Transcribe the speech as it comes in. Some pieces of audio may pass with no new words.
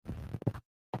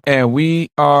And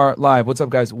we are live. What's up,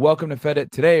 guys? Welcome to Fed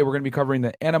It. Today, we're going to be covering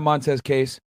the Ana Montes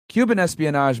case, Cuban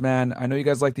espionage, man. I know you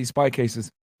guys like these spy cases.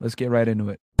 Let's get right into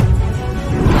it. I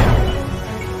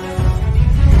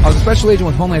was a special agent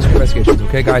with Homeland Security Investigations,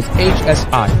 okay, guys?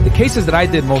 HSI. The cases that I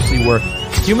did mostly were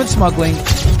human smuggling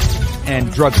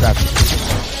and drug trafficking.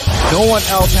 No one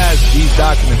else has these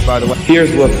documents, by the way.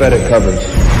 Here's what Fed It covers.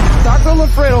 Dr.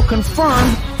 Lafredo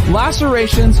confirmed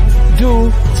lacerations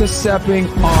due to stepping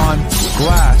on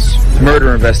glass.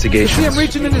 Murder investigations. You see him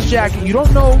reaching in his jacket. You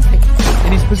don't know.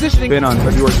 And he's positioning. Been on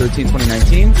February 13,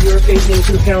 2019. You're facing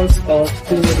 2 counts of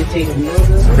premeditated murder,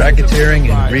 racketeering,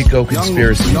 and RICO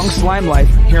conspiracy. Young Slime Life,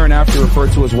 hereinafter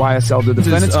referred to as YSL. The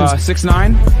defendants,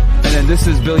 6ix9ine. And then this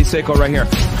is Billy Seiko right here.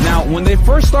 Now, when they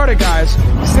first started, guys,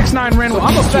 6ix9ine ran with...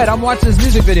 I'm a Fed. I'm watching this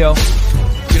music video.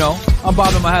 You know, I'm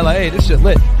bobbing my head like, hey, this shit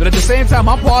lit. But at the same time,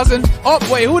 I'm pausing. Oh,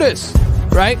 wait, who this?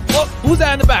 Right? Oh, who's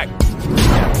that in the back?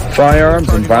 Firearms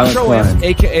and violent crime.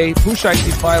 A.K.A. Pooh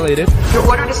Shiesty violated. you're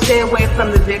ordered to stay away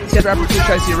from the victim. Rapper Pooh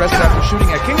Shiesty arrested after shooting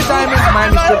at King of Diamonds,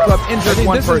 Miami strip club, injured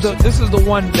one person. This is the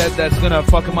one that's going to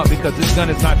fuck him up because this gun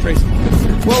is not traceable.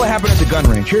 Well, it happened at the gun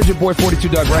range. Here's your boy 42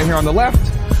 Doug right here on the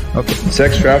left. Okay.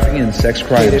 Sex trafficking and sex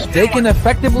crimes. They can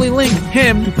effectively link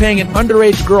him to paying an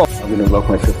underage girl. I'm going to lock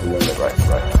my fifth window right.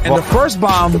 And the first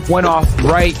bomb went off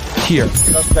right here.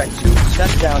 Suspect 2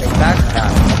 set down a backpack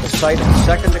at the site of the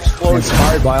second explosion.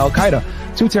 Inspired by Al-Qaeda.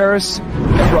 2 terrorists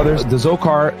and brothers,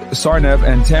 Dzhokhar Sarnev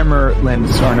and Tamerlan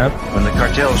Sarnev. When the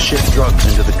cartels ship drugs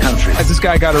into the country. As this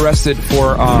guy got arrested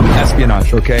for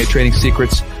espionage, okay, trading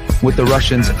secrets with the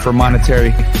Russians for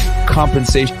monetary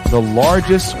compensation. The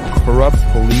largest corrupt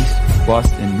police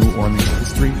bust in New Orleans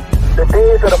history. The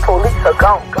days of the police are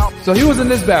gone. So he was in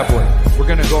this bad boy. We're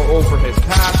going to go over his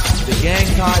past, the gang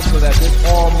ties, so that this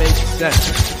all makes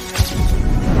sense.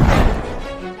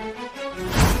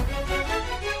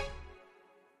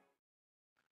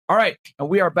 All right, and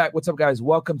we are back. What's up, guys?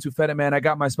 Welcome to Fed It, man. I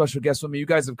got my special guest with me. You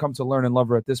guys have come to learn and love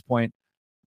her at this point.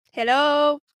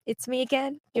 Hello, it's me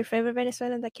again, your favorite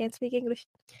Venezuelan that can't speak English.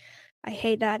 I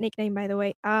hate that nickname, by the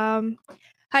way.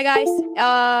 Hi, guys.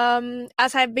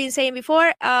 As I've been saying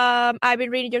before, I've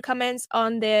been reading your comments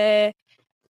on the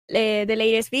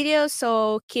latest videos,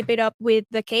 so keep it up with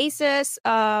the cases.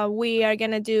 We are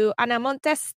going to do Ana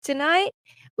Montes tonight,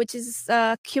 which is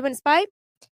Cuban spy.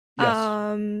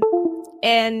 Yes.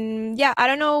 And yeah, I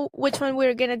don't know which one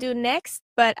we're going to do next,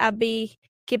 but I'll be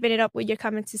keeping it up with your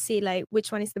comments to see like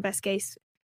which one is the best case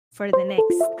for the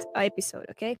next episode,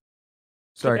 okay?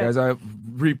 Sorry, guys, I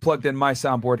replugged in my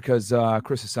soundboard because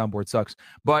Chris's soundboard sucks.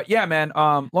 But yeah, man,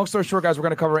 long story short, guys, we're going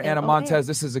to cover Ana Montes.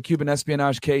 This is a Cuban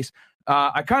espionage case.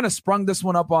 I kind of sprung this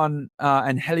one up on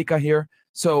Angelica here.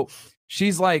 So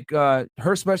she's like,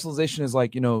 her specialization is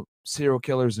like, you know, serial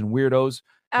killers and weirdos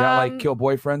that like kill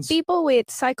boyfriends. People with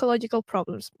psychological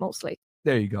problems, mostly.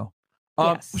 There you go.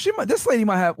 Yes. This lady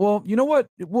might have. Well, you know what?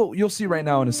 You'll see right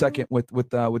now in a second with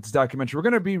this documentary. We're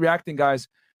going to be reacting, guys,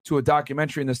 to a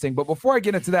documentary in this thing. But before I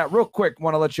get into that, real quick,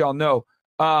 want to let y'all know,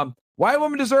 Why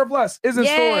Women Deserve Less is in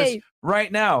stores right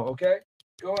now. Okay,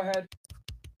 go ahead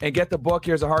and get the book.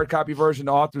 Here's a hard copy version,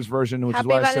 the author's version, which Happy is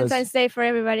why Valentine's it says Day for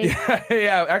everybody.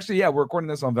 yeah. Actually, yeah, we're recording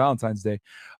this on Valentine's Day.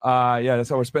 Yeah, that's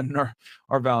how we're spending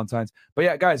our Valentines. But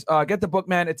yeah, guys, get the book,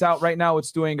 man. It's out right now.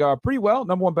 It's doing pretty well.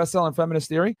 #1 bestseller in feminist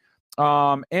theory.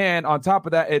 And on top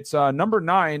of that, it's number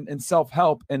 9 in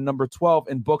self-help and number 12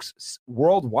 in books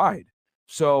worldwide.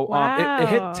 So it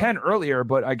hit 10 earlier,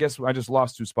 but I guess I just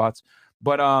lost 2 spots.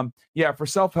 But yeah, for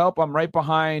self-help, I'm right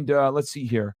behind. Let's see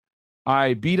here.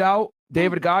 I beat out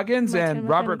David Goggins and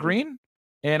Robert Greene.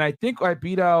 And I think I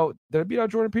beat out, did I beat out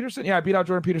Jordan Peterson? Yeah, I beat out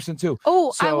Jordan Peterson too.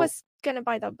 Oh, so, I was going to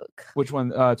buy that book. Which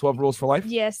one? 12 Rules for Life?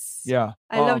 Yes. Yeah.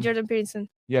 I love Jordan Peterson.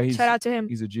 Yeah, shout out to him.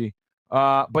 He's a G.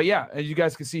 But yeah, as you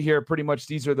guys can see here, pretty much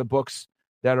these are the books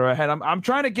that are ahead. I'm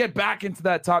trying to get back into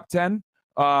that top 10.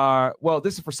 Well,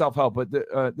 this is for self-help, but this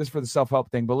is for the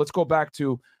self-help thing. But let's go back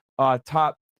to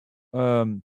top,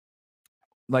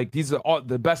 like these are all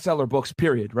the bestseller books,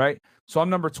 period, right? So I'm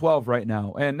number 12 right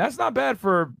now. And that's not bad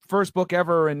for first book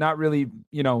ever and not really,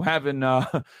 you know, having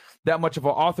that much of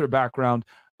an author background.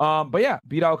 But yeah,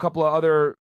 beat out a couple of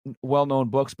other well-known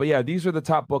books. But yeah, these are the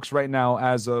top books right now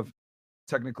as of,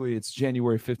 technically it's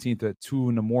January 15th at 2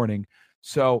 a.m.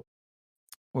 So,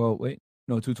 well, wait,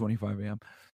 no, 2:25 a.m.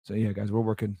 So yeah, guys,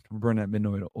 we're burning that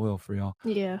midnight oil for y'all.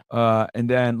 Yeah. And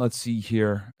then let's see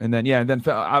here. And then, yeah, and then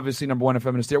obviously #1 in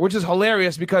feminist theory, which is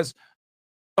hilarious because,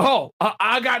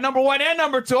 I got #1 and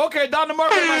 #2. Okay, down the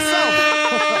market myself.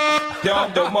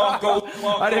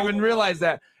 I didn't even realize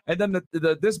that. And then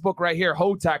this book right here,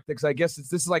 Hoe Tactics, I guess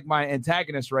this is like my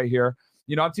antagonist right here.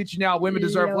 I'm teaching you how women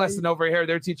deserve less, and over here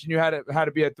they're teaching you how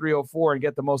to be a 304 and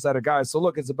get the most out of guys. So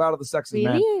look, it's a battle of the sexes,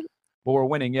 man. But we're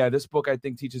winning. Yeah, this book I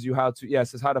think teaches you how to. Yeah, it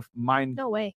says how to mind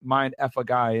F a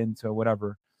guy into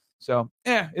whatever. So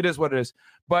it is what it is.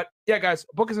 But yeah, guys,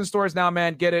 book is in stores now,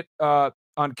 man. Get it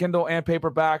on Kindle and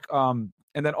paperback. And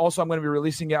then also I'm going to be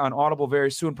releasing it on Audible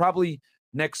very soon, probably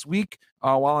next week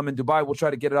while I'm in Dubai. We'll try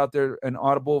to get it out there in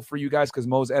Audible for you guys because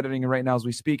Mo's editing it right now as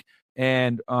we speak.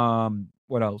 And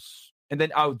what else? And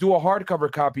then I'll do a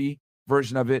hardcover copy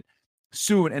version of it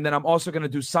soon. And then I'm also going to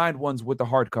do signed ones with the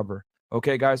hardcover.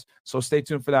 Okay, guys? So stay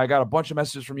tuned for that. I got a bunch of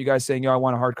messages from you guys saying, I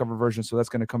want a hardcover version. So that's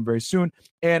going to come very soon.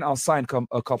 And I'll sign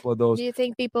a couple of those. Do you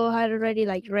think people had already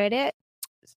read it?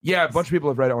 Yeah, a bunch of people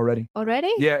have read it already.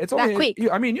 Already? Yeah, it's only quick.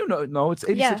 I mean, no, it's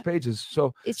 86 pages.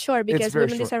 So it's short because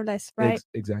women deserve less, right?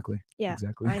 Exactly. Yeah,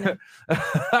 exactly. I know.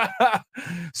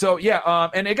 So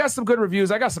and it got some good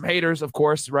reviews. I got some haters, of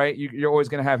course, right? You're always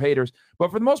going to have haters, but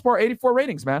for the most part, 84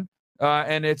 ratings, man.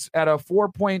 And it's at a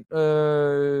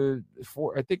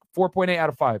 4.8 out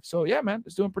of 5. So yeah, man,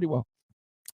 it's doing pretty well.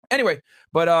 Anyway,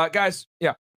 but guys,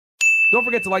 don't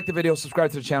forget to like the video, subscribe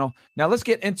to the channel. Now let's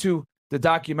get into the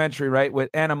documentary, right, with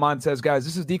Ana Montes, guys.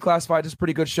 This is Declassified. This is a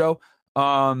pretty good show.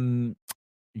 Angie,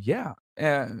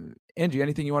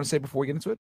 anything you want to say before we get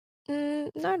into it?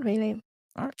 Not really.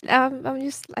 All right. I'm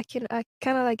just I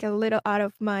kind of a little out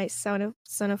of my zone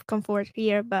of comfort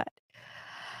here, but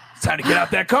it's time to get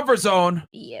out that comfort zone.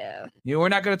 Yeah. We're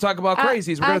not going to talk about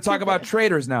crazies. We're going to talk about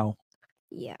traders now.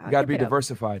 Yeah. You got to be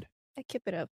diversified. I keep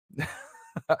it up.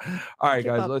 All right,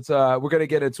 guys. Let's we're going to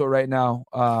get into it right now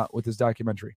with this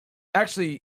documentary.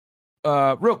 Actually,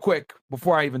 real quick,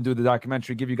 before I even do the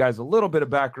documentary, give you guys a little bit of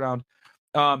background.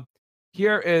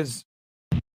 Here is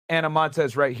Ana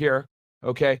Montes right here,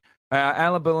 okay?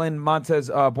 Ana Belén Montes,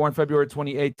 born February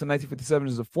 28th, 1957,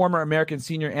 is a former American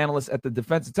senior analyst at the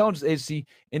Defense Intelligence Agency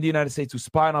in the United States who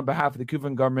spied on behalf of the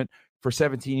Cuban government for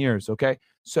 17 years, okay?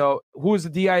 So who is the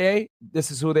DIA?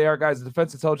 This is who they are, guys. The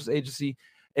Defense Intelligence Agency,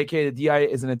 a.k.a. the DIA,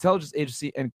 is an intelligence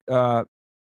agency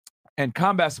and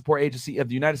combat support agency of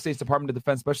the United States Department of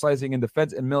Defense, specializing in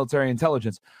defense and military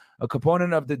intelligence. A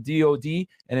component of the DoD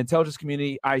and intelligence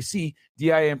community, IC,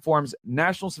 DIA informs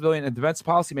national, civilian, and defense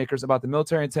policymakers about the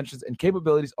military intentions and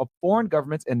capabilities of foreign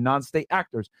governments and non-state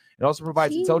actors. It also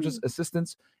provides intelligence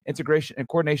assistance, integration, and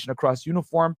coordination across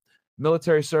uniform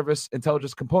military service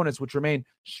intelligence components, which remain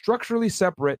structurally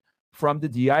separate from the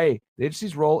DIA. The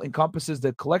agency's role encompasses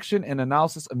the collection and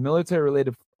analysis of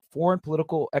military-related foreign,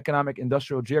 political, economic,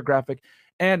 industrial, geographic,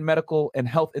 and medical and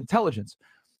health intelligence.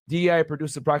 DEI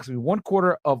produces approximately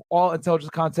 1/4 of all intelligence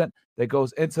content that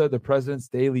goes into the president's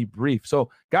daily brief. So,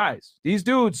 guys, these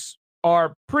dudes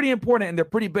are pretty important and they're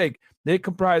pretty big.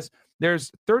 There's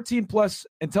 13 plus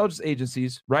intelligence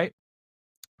agencies, right?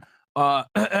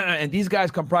 And these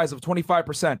guys comprise of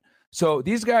 25%. So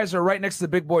these guys are right next to the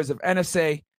big boys of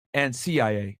NSA and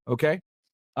CIA, okay?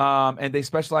 And they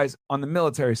specialize on the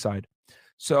military side.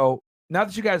 So now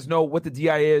that you guys know what the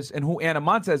DIA is and who Ana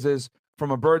Montes is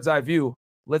from a bird's eye view,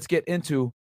 let's get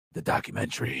into the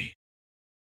documentary.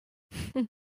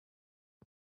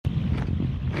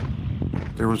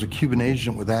 There was a Cuban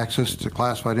agent with access to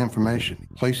classified information,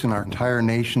 placing our entire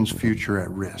nation's future at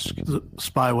risk. The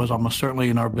spy was almost certainly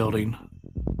in our building.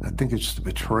 I think it's the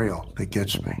betrayal that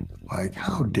gets me. Like,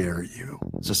 how dare you?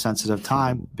 It's a sensitive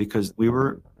time because we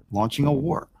were launching a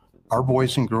war. Our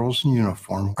boys and girls in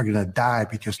uniform are going to die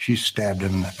because she stabbed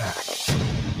him in the back.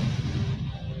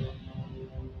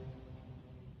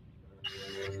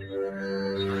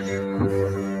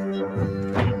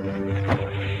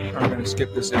 I'm going to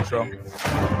skip this intro.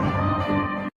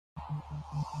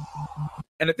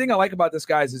 And the thing I like about this,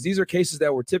 guys, is these are cases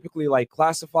that were typically like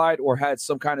classified or had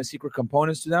some kind of secret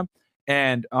components to them.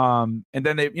 And then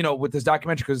they, with this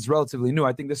documentary, because it's relatively new,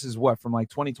 I think this is from like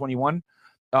 2021,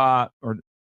 or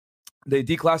they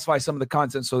declassify some of the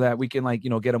content so that we can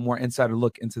get a more insider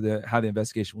look into how the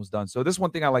investigation was done. So this is one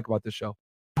thing I like about this show.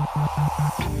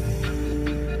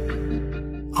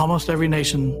 Almost every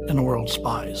nation in the world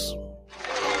spies.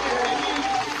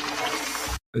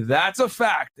 That's a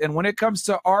fact. And when it comes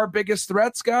to our biggest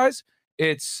threats, guys,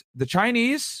 it's the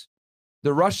Chinese,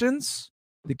 the Russians,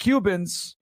 the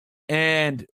Cubans,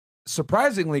 and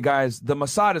surprisingly, guys, the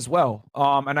Mossad as well.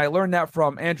 And I learned that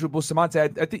from Andrew Bustamante. I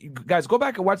think you guys go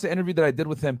back and watch the interview that I did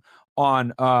with him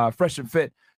on Fresh and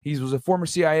Fit. He was a former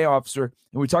CIA officer,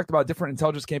 and we talked about different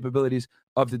intelligence capabilities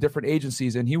of the different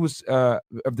agencies, and he was of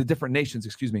the different nations,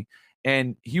 excuse me.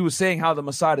 And he was saying how the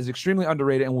Mossad is extremely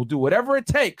underrated and will do whatever it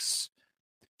takes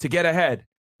to get ahead,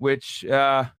 which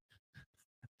all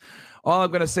I'm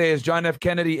going to say is John F.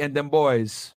 Kennedy and them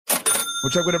boys.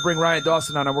 which I'm going to bring Ryan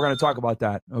Dawson on, and we're going to talk about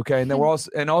that. Okay, and then we're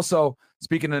also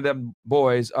speaking of them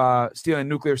boys, stealing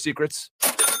nuclear secrets,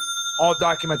 all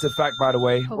documented fact, by the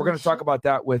way. We're going to talk about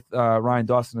that with Ryan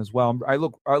Dawson as well. I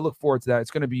look forward to that.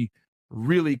 It's going to be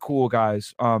really cool,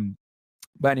 guys. But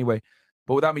anyway.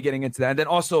 But without me getting into that. And then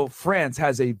also France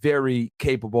has a very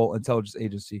capable intelligence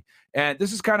agency. And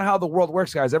this is kind of how the world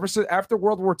works, guys. Ever since after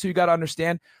World War II, you got to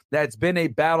understand that it's been a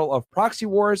battle of proxy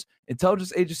wars,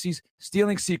 intelligence agencies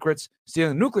stealing secrets,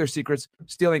 stealing nuclear secrets,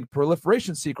 stealing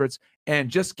proliferation secrets, and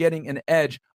just getting an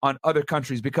edge on other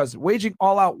countries, because waging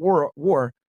all-out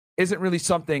war isn't really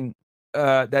something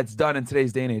that's done in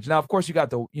today's day and age. Now, of course, you got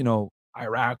the,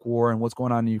 Iraq war and what's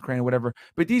going on in Ukraine, whatever.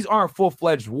 But these aren't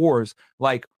full-fledged wars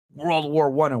like World War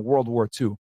I and World War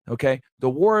II. Okay, the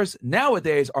wars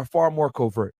nowadays are far more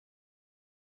covert.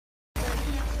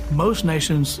 Most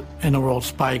nations in the world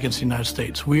spy against the United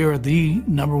States. We are the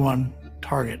number one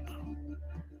target.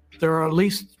 There are at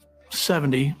least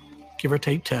 70, give or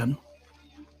take 10,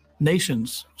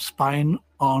 nations spying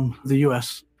on the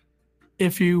U.S.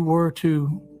 If you were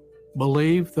to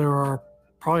believe there are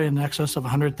probably in excess of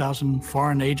 100,000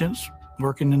 foreign agents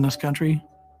working in this country,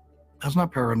 that's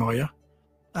not paranoia.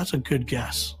 That's a good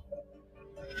guess.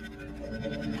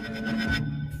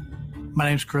 My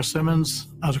name is Chris Simmons.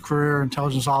 I was a career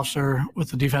intelligence officer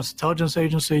with the Defense Intelligence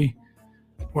Agency,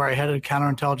 where I headed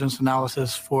counterintelligence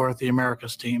analysis for the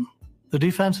Americas team. The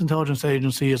Defense Intelligence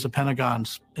Agency is the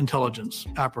Pentagon's intelligence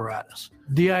apparatus.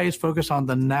 DIA is focused on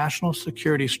the national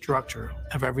security structure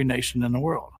of every nation in the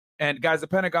world. And guys, the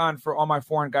Pentagon, for all my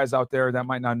foreign guys out there that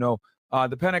might not know,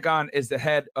 the Pentagon is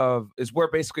is where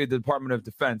basically the Department of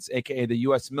Defense, aka the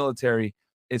U.S. military,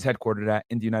 is headquartered at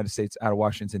in the United States, out of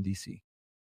Washington, D.C.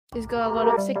 It's got a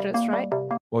lot of secrets, right?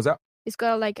 What was that? It's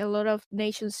got like a lot of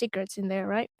nation secrets in there,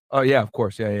 right? Oh yeah, of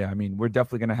course, yeah. I mean, we're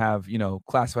definitely gonna have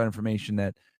classified information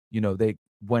that they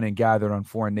went and gathered on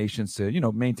foreign nations to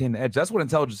maintain the edge. That's what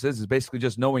intelligence is basically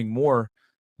just knowing more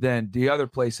than the other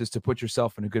places to put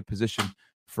yourself in a good position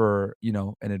for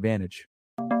an advantage.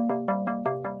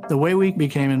 The way we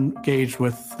became engaged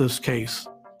with this case,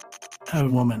 a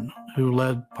woman who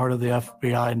led part of the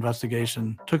FBI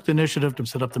investigation took the initiative to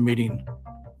set up the meeting.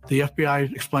 The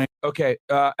FBI explained. Okay,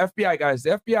 FBI guys,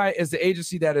 the FBI is the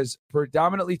agency that is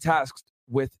predominantly tasked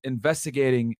with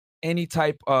investigating any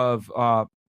type of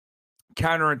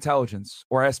counterintelligence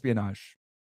or espionage.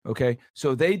 Okay,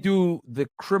 so they do the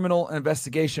criminal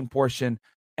investigation portion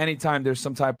anytime there's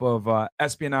some type of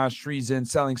espionage, treason,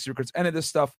 selling secrets, any of this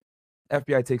stuff.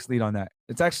 FBI takes lead on that.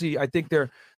 It's actually, I think their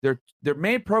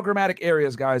main programmatic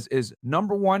areas, guys, is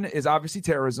number one is obviously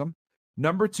terrorism.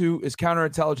 Number two is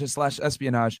counterintelligence /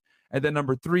 espionage. And then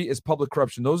number three is public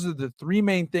corruption. Those are the three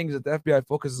main things that the FBI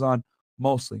focuses on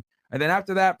mostly. And then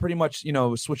after that, pretty much,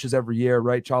 switches every year,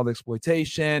 right? Child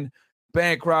exploitation,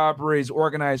 bank robberies,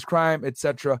 organized crime,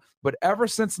 etc. But ever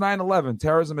since 9/11,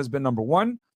 terrorism has been number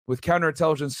one, with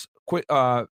counterintelligence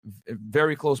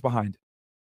very close behind.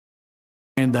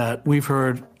 And that we've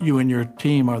heard you and your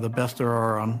team are the best there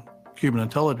are on Cuban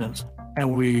intelligence.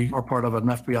 And we are part of an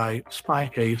FBI spy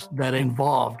case that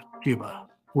involved Cuba,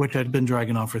 which had been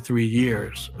dragging on for 3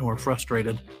 years. And we're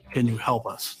frustrated. Can you help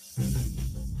us?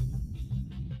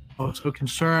 I was so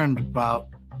concerned about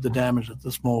the damage that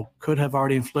this mole could have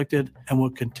already inflicted and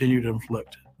will continue to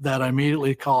inflict that I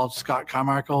immediately called Scott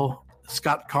Carmichael.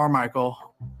 Scott Carmichael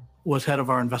was head of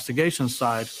our investigations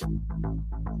side.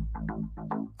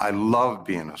 I love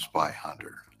being a spy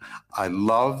hunter. I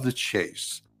love the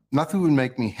chase. Nothing would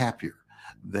make me happier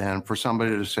than for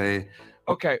somebody to say,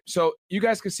 okay, so you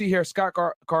guys can see here, Scott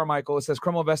Carmichael, it says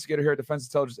criminal investigator here at Defense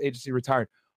Intelligence Agency, retired.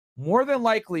 More than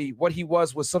likely, what he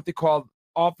was something called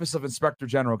Office of Inspector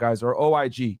General, guys, or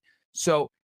OIG.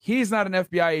 So he's not an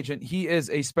FBI agent. He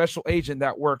is a special agent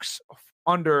that works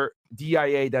under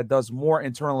DIA that does more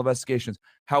internal investigations.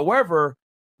 However,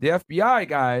 the FBI,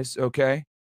 guys, okay,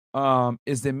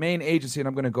 is the main agency, and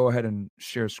I'm going to go ahead and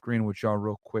share screen with y'all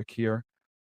real quick here.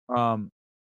 Well,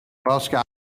 Scott,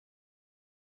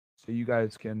 so you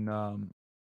guys can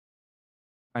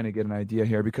kind of get an idea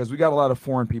here, because we got a lot of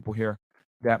foreign people here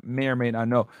that may or may not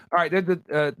know. All right, so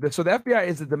the FBI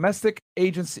is the domestic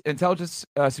agency, intelligence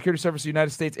security service of the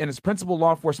United States, and its principal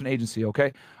law enforcement agency,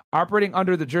 okay? Operating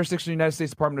under the jurisdiction of the United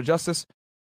States Department of Justice.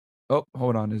 Oh,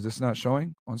 hold on. Is this not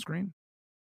showing on screen?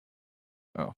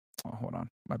 Oh, hold on.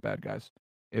 My bad, guys.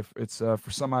 If it's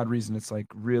for some odd reason, it's like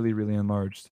really, really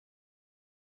enlarged.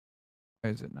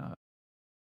 Why is it not?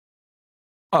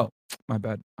 Oh, my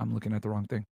bad. I'm looking at the wrong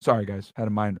thing. Sorry, guys. Had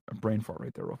a brain fart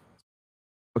right there.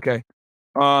 Okay.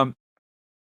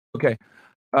 Okay.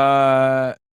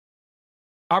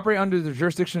 operate under the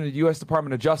jurisdiction of the U.S.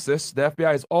 Department of Justice. The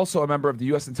FBI is also a member of the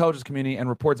U.S. intelligence community and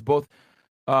reports to both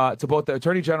the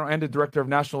Attorney General and the Director of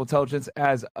National Intelligence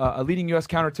as a leading U.S.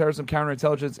 counterterrorism,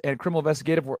 counterintelligence, and criminal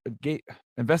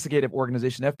investigative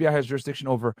organization. The FBI has jurisdiction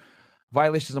over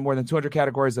violations of more than 200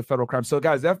 categories of federal crime. So,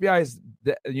 guys, the FBI is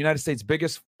the United States'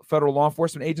 biggest federal law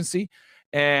enforcement agency,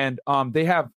 and they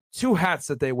have two hats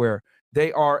that they wear.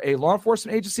 They are a law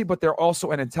enforcement agency, but they're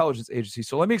also an intelligence agency.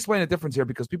 So let me explain the difference here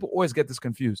because people always get this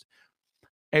confused.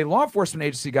 A law enforcement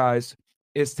agency, guys,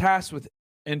 is tasked with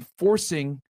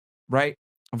enforcing, right,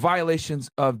 violations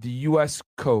of the U.S.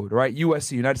 code, right?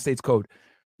 USC, United States Code.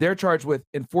 They're charged with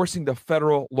enforcing the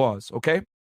federal laws, okay?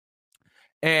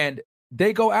 And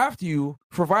they go after you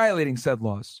for violating said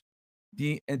laws.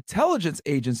 The intelligence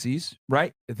agencies,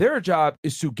 right? Their job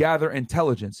is to gather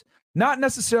intelligence, not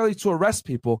necessarily to arrest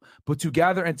people, but to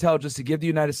gather intelligence to give the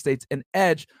United States an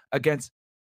edge against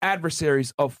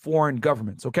adversaries of foreign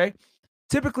governments, okay?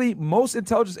 Typically, most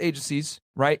intelligence agencies,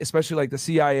 right, especially like the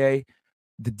CIA,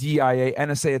 the DIA,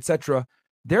 NSA, etc.,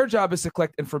 their job is to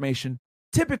collect information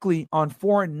typically on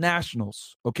foreign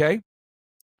nationals, okay?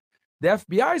 The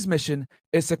FBI's mission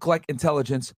is to collect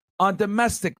intelligence on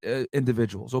domestic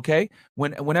individuals, okay?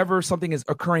 Whenever something is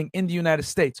occurring in the United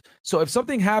States. So if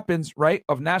something happens, right,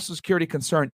 of national security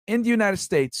concern in the United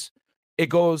States, it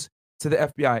goes to the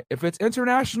FBI. If it's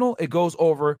international, it goes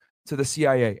over to the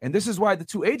CIA. And this is why the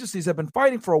two agencies have been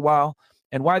fighting for a while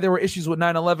and why there were issues with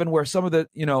 9/11 where some of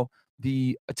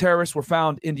the terrorists were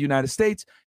found in the United States.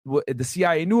 The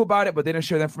CIA knew about it, but they didn't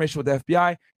share the information with the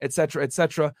FBI, et cetera, et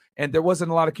cetera. And there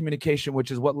wasn't a lot of communication, which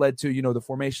is what led to, the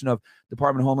formation of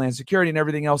Department of Homeland Security and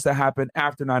everything else that happened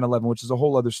after 9/11, which is a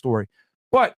whole other story.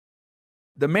 But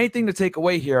the main thing to take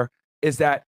away here is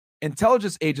that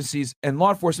intelligence agencies and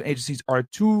law enforcement agencies are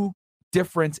two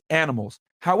different animals.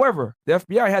 However, the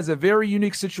FBI has a very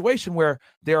unique situation where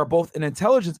they are both an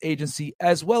intelligence agency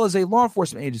as well as a law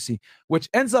enforcement agency, which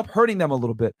ends up hurting them a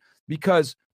little bit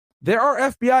because there are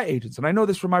FBI agents, and I know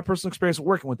this from my personal experience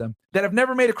working with them, that have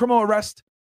never made a criminal arrest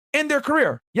in their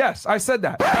career. Yes, I said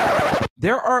that.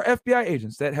 There are FBI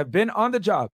agents that have been on the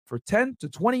job for 10 to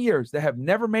 20 years that have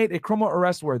never made a criminal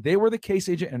arrest where they were the case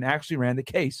agent and actually ran the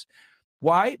case.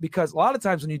 Why? Because a lot of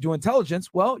times when you do intelligence,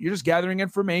 well, you're just gathering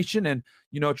information and,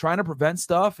 trying to prevent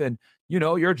stuff. And,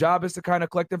 your job is to kind of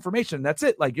collect information. That's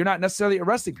it. Like, you're not necessarily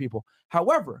arresting people.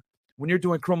 However, when you're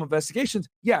doing criminal investigations,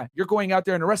 yeah, you're going out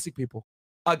there and arresting people.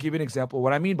 I'll give you an example of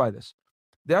what I mean by this.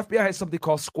 The FBI has something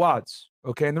called squads.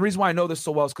 Okay. And the reason why I know this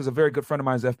so well is because a very good friend of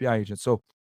mine is an FBI agent. So,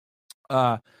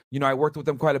 I worked with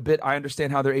them quite a bit. I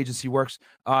understand how their agency works.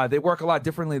 They work a lot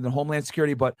differently than Homeland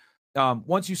Security, but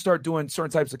once you start doing certain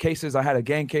types of cases, I had a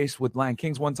gang case with Lion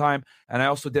Kings one time, and I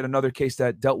also did another case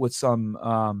that dealt with some,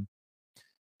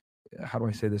 how do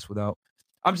I say this without,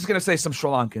 I'm just going to say some Sri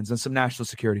Lankans and some national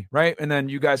security, right? And then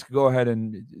you guys could go ahead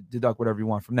and deduct whatever you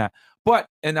want from that.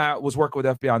 And I was working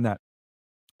with FBI on that.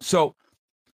 So,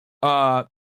 what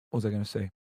was I going to say?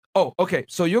 Oh, okay.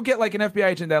 So you'll get like an FBI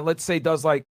agent that, let's say, does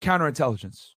like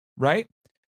counterintelligence, right?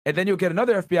 And then you'll get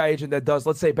another FBI agent that does,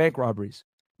 let's say, bank robberies.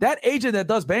 That agent that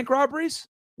does bank robberies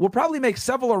will probably make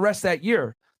several arrests that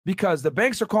year because the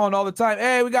banks are calling all the time.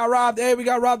 Hey, we got robbed. Hey, we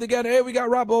got robbed again. Hey, we got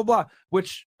robbed, blah, blah, blah.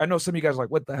 Which I know some of you guys are like,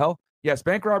 what the hell? Yes,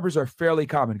 bank robberies are fairly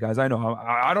common, guys. I know.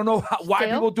 I don't know why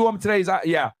people do them today.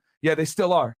 Yeah, they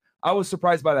still are. I was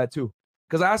surprised by that too.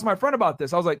 Because I asked my friend about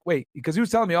this. I was like, wait, because he was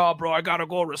telling me, oh, bro, I got to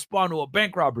go respond to a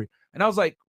bank robbery. And I was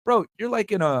like, bro, you're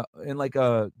like in a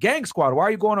gang squad. Why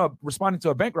are you going to responding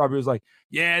to a bank robbery? He was like,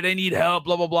 yeah, they need help,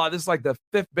 blah, blah, blah. This is like the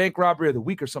 5th bank robbery of the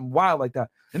week or something wild like that.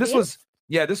 And this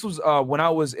was when I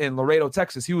was in Laredo,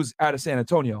 Texas. He was out of San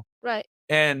Antonio. Right.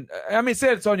 And I mean, San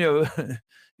Antonio,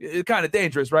 it's kind of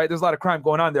dangerous, right? There's a lot of crime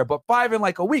going on there, but 5 in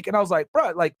like a week. And I was like,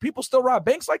 bro, like people still rob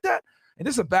banks like that? And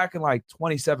this is back in like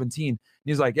 2017. And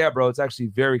he's like, yeah, bro, it's actually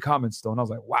very common still. And I was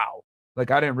like, wow.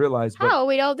 Like, I didn't realize. How?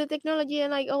 With all the technology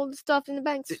and, like, all the stuff in the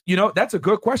banks? That's a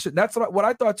good question. That's what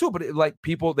I thought, too. But,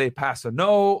 people, they pass a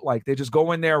note. Like, they just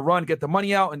go in there, run, get the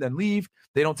money out, and then leave.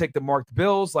 They don't take the marked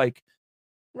bills. Like,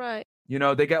 right.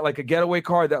 They got, like, a getaway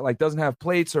car that, like, doesn't have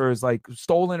plates or is, like,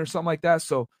 stolen or something like that.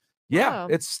 So, yeah,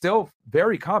 It's still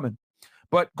very common.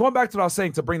 But going back to what I was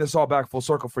saying, to bring this all back full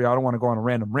circle for you, I don't want to go on a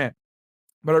random rant.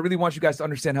 But I really want you guys to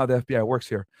understand how the FBI works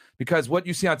here. Because what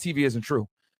you see on TV isn't true.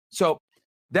 So,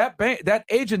 that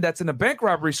agent that's in the bank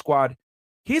robbery squad,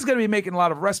 he's going to be making a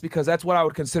lot of arrests because that's what I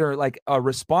would consider like a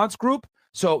response group.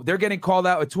 So they're getting called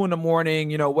out at 2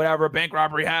 a.m, whatever, bank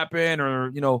robbery happened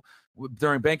or,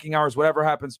 during banking hours, whatever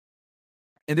happens.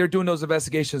 And they're doing those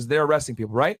investigations. They're arresting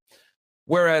people, right?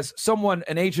 Whereas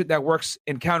an agent that works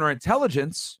in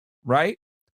counterintelligence, right,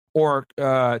 or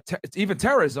even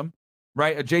terrorism,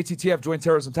 right? A JTTF, Joint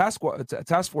Terrorism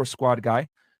Task Force Squad guy,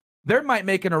 they might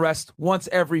make an arrest once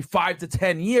every 5 to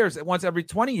 10 years, and once every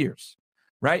 20 years,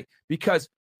 right? Because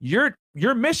your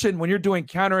mission when you're doing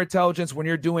counterintelligence, when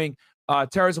you're doing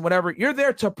terrorism, whatever, you're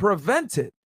there to prevent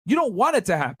it. You don't want it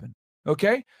to happen,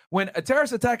 okay? When a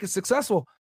terrorist attack is successful,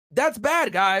 that's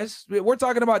bad, guys. We're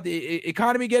talking about the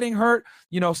economy getting hurt,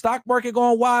 stock market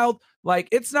going wild. Like,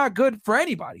 it's not good for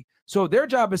anybody. So their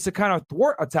job is to kind of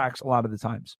thwart attacks a lot of the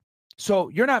times. So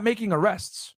you're not making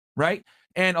arrests, right?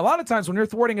 And a lot of times when you're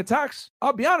thwarting attacks,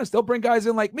 I'll be honest, they'll bring guys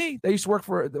in like me that used to work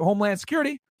for the Homeland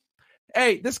Security.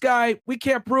 Hey, this guy, we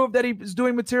can't prove that he is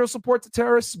doing material support to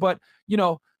terrorists, but,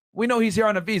 we know he's here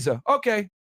on a visa. Okay.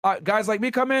 Guys like me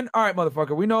come in. All right,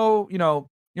 motherfucker. We know,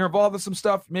 you're involved in some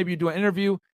stuff. Maybe you do an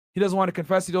interview. He doesn't want to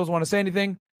confess. He doesn't want to say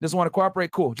anything. Doesn't want to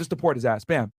cooperate. Cool. Just deport his ass.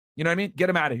 Bam. You know what I mean? Get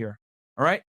him out of here. All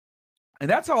right. And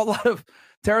that's how a lot of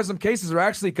terrorism cases are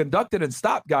actually conducted and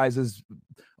stopped, guys, is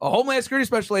a Homeland Security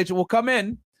special agent will come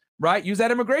in, right? Use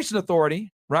that immigration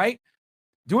authority, right?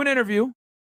 Do an interview,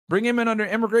 bring him in under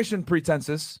immigration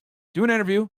pretenses, do an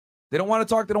interview. They don't want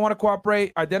to talk. They don't want to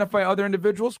cooperate. Identify other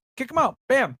individuals. Kick them out.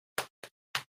 Bam.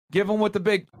 Give them with the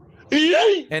big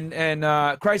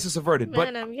and crisis averted.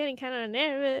 Man, I'm getting kind of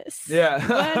nervous. Yeah.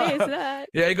 What is that?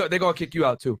 Yeah, they're going to kick you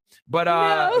out too. But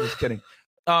No. just kidding.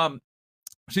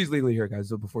 She's legally here, guys.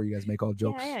 So before you guys make all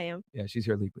jokes. Yeah, I am. Yeah, she's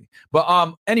here legally.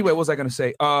 But anyway, what was I going to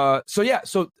say?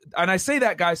 So and I say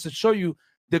that, guys, to show you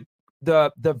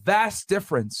the vast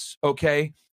difference,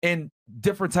 okay, in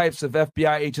different types of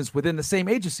FBI agents within the same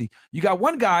agency. You got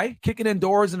one guy kicking in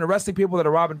doors and arresting people that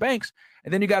are robbing banks,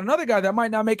 and then you got another guy that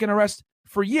might not make an arrest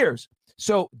for years.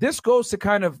 So this goes to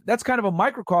that's kind of a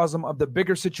microcosm of the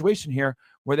bigger situation here,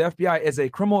 where the FBI is a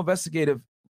criminal investigative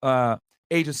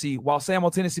agency while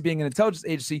simultaneously being an intelligence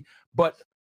agency, but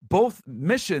both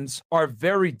missions are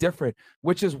very different,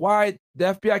 which is why the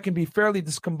FBI can be fairly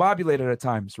discombobulated at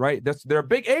times, right? They're a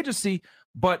big agency,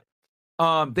 but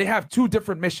they have two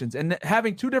different missions, and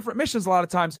having two different missions a lot of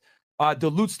times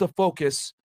dilutes the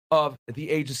focus of the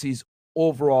agency's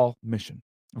overall mission.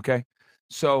 Okay,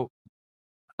 so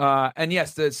and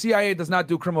yes, the CIA does not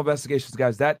do criminal investigations,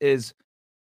 guys. That is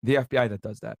the FBI that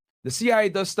does that. The CIA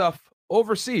does stuff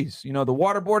overseas, the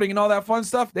waterboarding and all that fun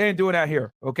stuff. They ain't doing that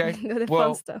here. Okay,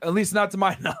 fun stuff. At least not to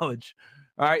my knowledge.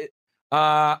 All right.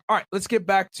 Let's get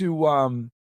back to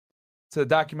the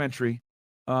documentary.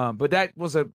 But that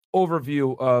was an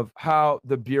overview of how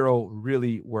the Bureau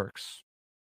really works.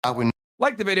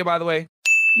 Like the video, by the way.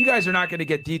 You guys are not going to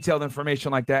get detailed information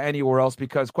like that anywhere else,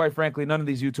 because quite frankly, none of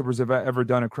these YouTubers have ever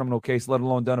done a criminal case, let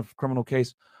alone done a criminal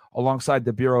case alongside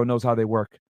the Bureau, knows how they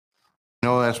work.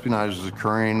 No espionage is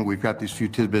occurring. We've got these few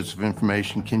tidbits of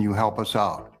information. Can you help us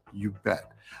out? You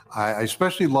bet. I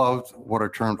especially loved what are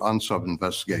termed unsub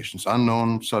investigations,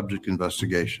 unknown subject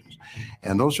investigations.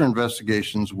 And those are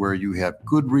investigations where you have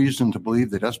good reason to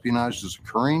believe that espionage is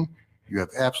occurring. You have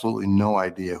absolutely no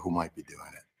idea who might be doing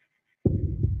it.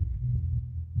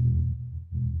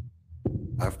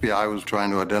 FBI was trying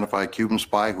to identify a Cuban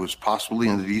spy who was possibly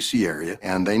in the D.C. area,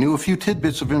 and they knew a few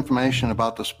tidbits of information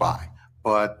about the spy,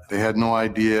 but they had no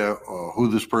idea who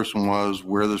this person was,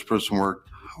 where this person worked.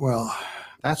 Well,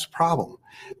 that's a problem,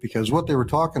 because what they were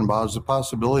talking about is the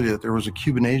possibility that there was a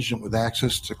Cuban agent with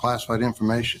access to classified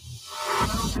information.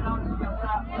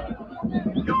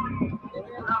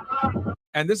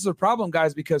 And this is a problem,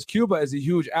 guys, because Cuba is a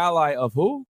huge ally of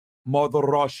who? Mother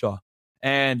Russia.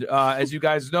 And as you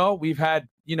guys know, we've had,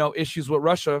 issues with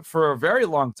Russia for a very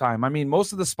long time. I mean,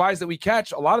 most of the spies that we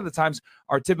catch, a lot of the times,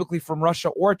 are typically from Russia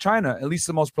or China, at least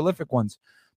the most prolific ones.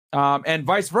 And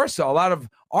vice versa. A lot of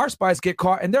our spies get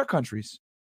caught in their countries.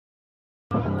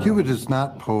 Cuba does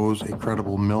not pose a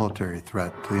credible military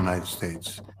threat to the United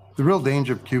States. The real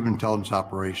danger of Cuban intelligence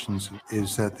operations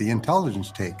is that the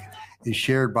intelligence take is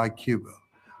shared by Cuba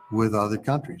with other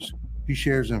countries. He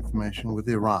shares information with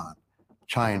Iran,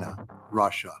 China,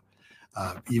 Russia,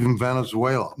 even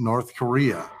Venezuela, North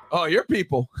Korea. Oh, your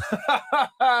people.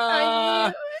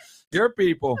 Your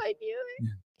people. I knew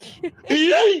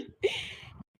it.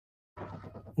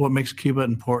 What makes Cuba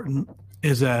important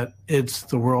is that it's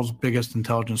the world's biggest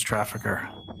intelligence trafficker.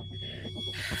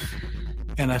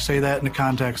 And I say that in the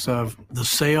context of the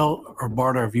sale or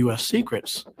barter of U.S.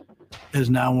 secrets is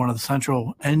now one of the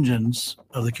central engines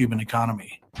of the Cuban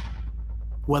economy.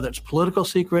 Whether it's political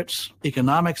secrets,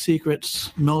 economic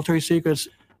secrets, military secrets,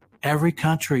 every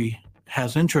country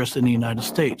has interest in the United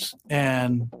States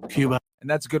and Cuba. And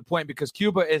that's a good point, because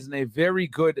Cuba is in a very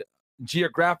good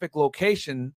geographic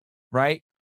location, right,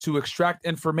 to extract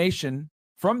information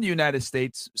from the United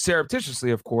States,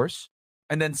 surreptitiously, of course,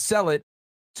 and then sell it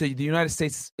to the United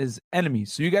States'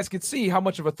 enemies. So you guys can see how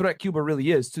much of a threat Cuba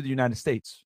really is to the United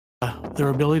States. Their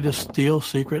ability to steal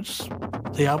secrets,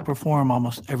 they outperform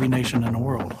almost every nation in the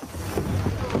world.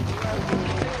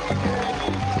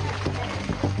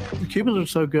 The Cubans are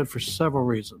so good for several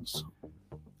reasons.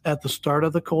 At the start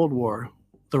of the Cold War,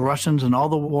 the Russians and all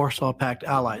the Warsaw Pact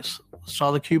allies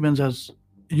saw the Cubans as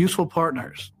useful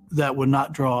partners that would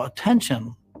not draw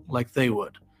attention like they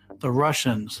would. The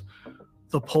Russians,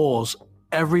 the Poles,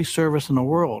 every service in the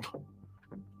world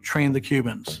trained the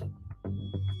Cubans.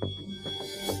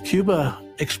 Cuba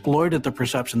exploited the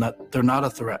perception that they're not a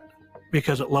threat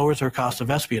because it lowers their cost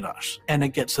of espionage, and it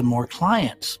gets them more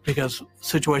clients because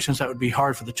situations that would be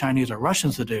hard for the Chinese or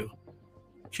Russians to do,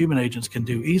 Cuban agents can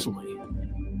do easily.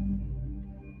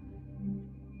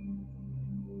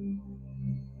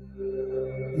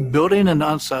 Building an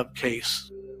unsub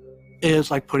case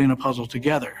is like putting a puzzle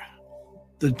together.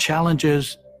 The challenge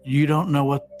is you don't know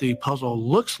what the puzzle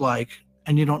looks like,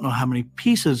 and you don't know how many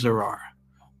pieces there are.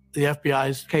 The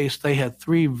FBI's case, they had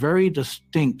 3 very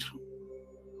distinct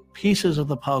pieces of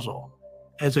the puzzle.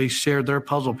 As they shared their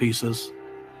puzzle pieces,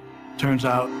 turns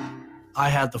out I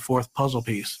had the 4th puzzle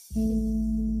piece.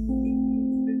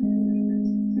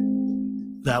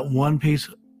 That one piece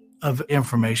of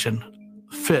information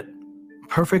fit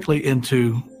perfectly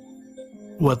into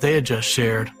what they had just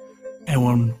shared. And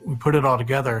when we put it all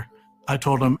together, I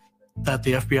told them that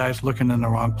the FBI is looking in the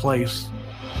wrong place,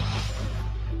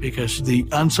 because the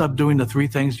unsub doing the 3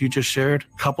 things you just shared,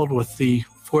 coupled with the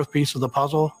 4th piece of the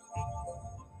puzzle,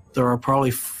 there are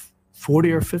probably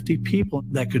 40 or 50 people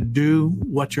that could do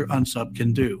what your unsub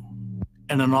can do.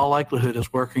 And in all likelihood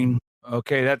is working.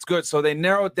 Okay, that's good. So they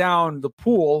narrowed down the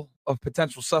pool of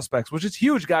potential suspects, which is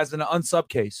huge, guys, in an unsub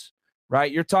case,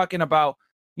 right? You're talking about,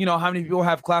 how many people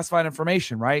have classified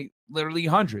information, right? Literally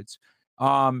hundreds.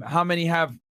 How many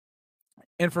have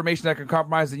information that can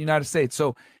compromise the United States?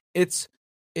 So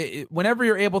whenever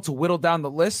you're able to whittle down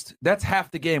the list, that's half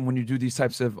the game when you do these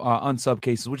types of unsub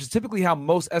cases, which is typically how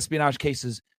most espionage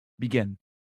cases begin.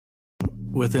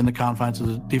 Within the confines of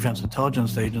the Defense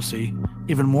Intelligence Agency,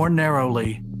 even more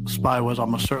narrowly, Spy was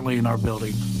almost certainly in our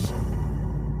building.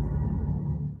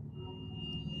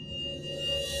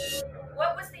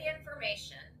 What was the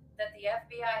information that the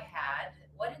FBI had?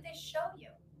 What did they show you?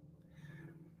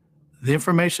 The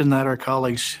information that our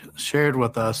colleagues shared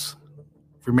with us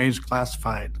remains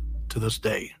classified to this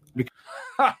day.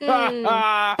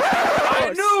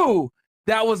 I knew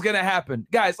that was going to happen.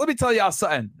 Guys, let me tell y'all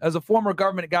something. As a former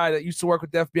government guy that used to work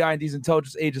with the FBI and these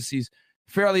intelligence agencies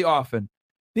fairly often,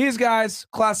 these guys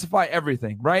classify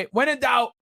everything, right? When in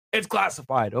doubt, it's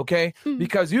classified, okay?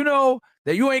 Because you know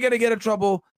that you ain't going to get in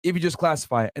trouble if you just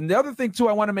classify it. And the other thing, too,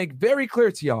 I want to make very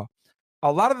clear to y'all,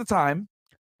 a lot of the time,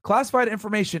 classified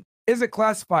information isn't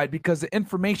classified because the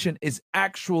information is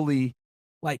actually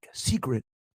like secret.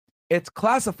 It's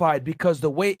classified because the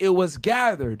way it was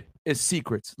gathered is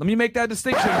secrets. Let me make that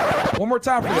distinction one more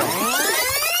time for you.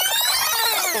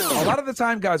 A lot of the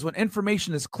time, guys, when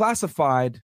information is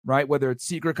classified, right, whether it's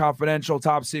secret, confidential,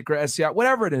 top secret, SCI,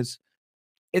 whatever it is,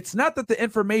 it's not that the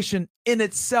information in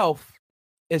itself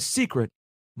is secret.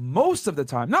 Most of the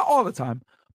time, not all the time,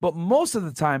 but most of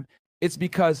the time, it's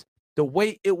because the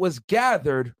way it was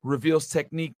gathered reveals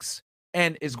techniques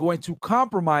and is going to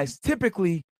compromise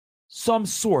typically some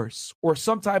source or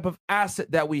some type of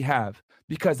asset that we have,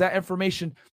 because that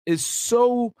information is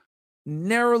so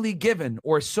narrowly given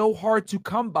or so hard to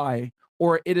come by,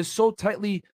 or it is so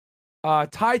tightly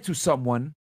tied to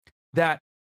someone that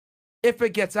if it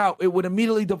gets out, it would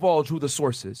immediately divulge who the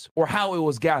source is or how it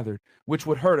was gathered, which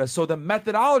would hurt us. So the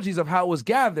methodologies of how it was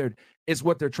gathered is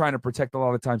what they're trying to protect a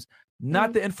lot of times,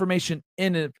 not the information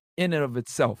in and of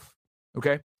itself.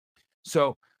 Okay.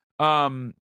 So I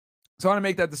want to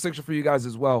make that distinction for you guys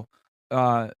as well,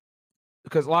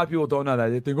 because a lot of people don't know that.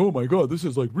 They think, oh my God, this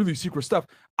is like really secret stuff.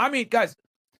 I mean, guys,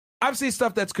 I've seen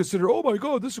stuff that's considered, oh my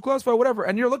God, this is classified, whatever.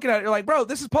 And you're looking at it, you're like, bro,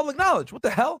 this is public knowledge. What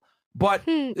the hell? But,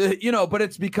 but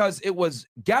it's because it was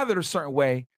gathered a certain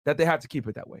way that they had to keep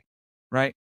it that way.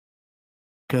 Right.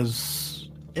 Because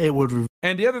it would.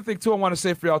 And the other thing too, I want to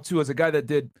say for y'all too, as a guy that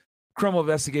did criminal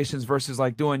investigations versus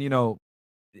like doing,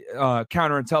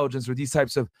 counterintelligence or these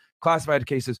types of classified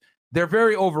cases, they're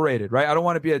very overrated, right? I don't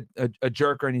want to be a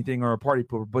jerk or anything or a party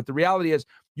pooper, but the reality is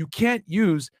you can't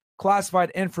use classified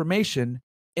information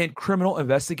in criminal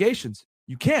investigations.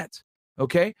 You can't,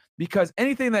 okay? Because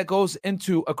anything that goes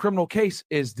into a criminal case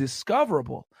is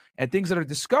discoverable, and things that are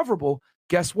discoverable,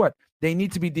 guess what? They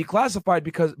need to be declassified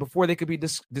because before they could be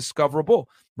discoverable,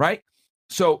 right?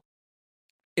 So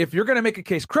if you're going to make a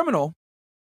case criminal,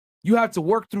 you have to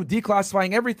work through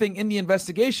declassifying everything in the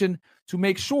investigation to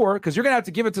make sure, because you're going to have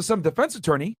to give it to some defense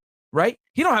attorney, right?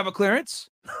 He don't have a clearance.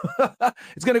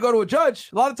 It's going to go to a judge.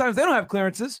 A lot of times they don't have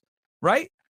clearances,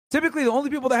 right? Typically, the only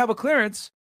people that have a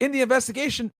clearance in the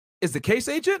investigation is the case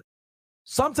agent,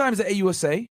 sometimes the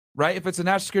AUSA, right? If it's a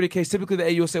national security case, typically the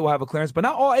AUSA will have a clearance, but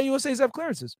not all AUSAs have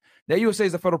clearances. The AUSA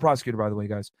is the federal prosecutor, by the way,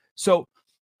 guys. So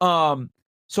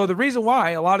the reason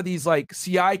why a lot of these like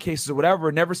CI cases or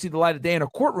whatever never see the light of day in a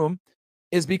courtroom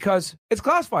is because it's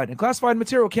classified, and classified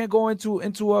material can't go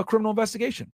into a criminal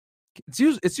investigation. It's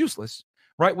useless,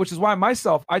 right? Which is why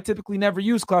myself, I typically never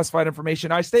use classified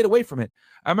information. I stayed away from it.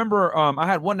 I remember I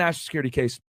had one national security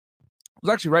case. It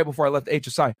was actually right before I left the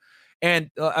HSI. And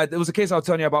it was a case I was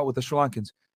telling you about with the Sri Lankans.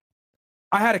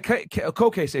 I had a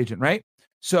co-case agent, right?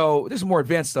 So this is more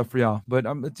advanced stuff for y'all, but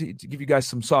I'm going to give you guys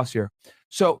some sauce here.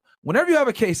 So whenever you have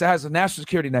a case that has a national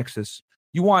security nexus,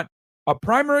 you want a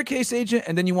primary case agent,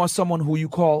 and then you want someone who you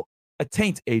call a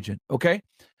taint agent, okay?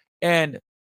 And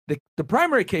the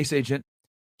primary case agent,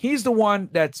 he's the one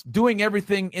that's doing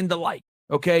everything in the light,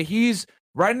 okay? He's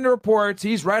writing the reports,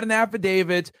 he's writing the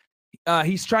affidavits,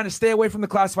 he's trying to stay away from the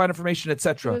classified information,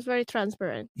 etc. It was very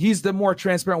transparent. He's the more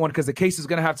transparent one because the case is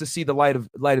going to have to see the light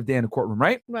of day in the courtroom,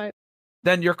 right? Right.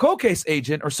 Then your co-case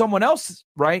agent or someone else,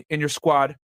 right, in your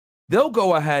squad, they'll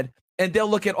go ahead and they'll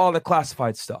look at all the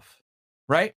classified stuff,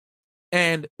 right?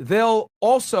 And they'll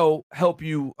also help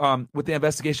you with the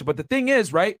investigation. But the thing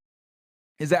is, right,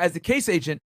 is that as the case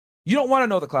agent, you don't want to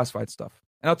know the classified stuff.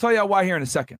 And I'll tell you why here in a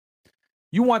second.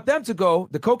 You want them to go,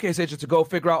 the co-case agent, to go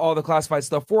figure out all the classified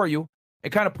stuff for you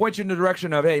and kind of point you in the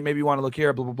direction of, hey, maybe you want to look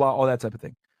here, blah, blah, blah, all that type of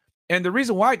thing. And the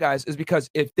reason why, guys, is because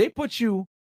if they put you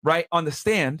right on the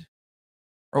stand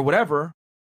or whatever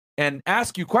and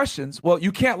ask you questions, well,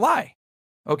 you can't lie,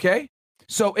 okay?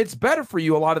 So it's better for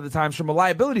you a lot of the times from a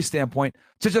liability standpoint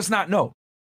to just not know,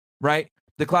 right,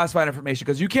 the classified information,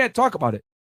 because you can't talk about it,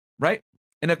 right?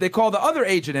 And if they call the other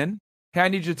agent in, hey, I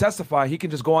need you to testify, he can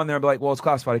just go on there and be like, well, it's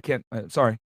classified. I can't,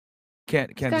 sorry,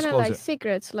 can't disclose it. Kind of like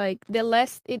secrets, like the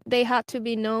less they had to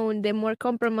be known, the more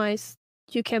compromised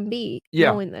you can be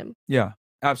knowing them. Yeah,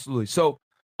 absolutely. So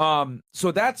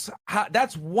that's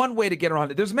one way to get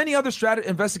around it. There's many other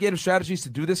investigative strategies to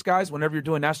do this, guys, whenever you're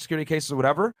doing national security cases or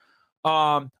whatever.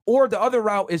 Or the other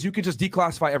route is you could just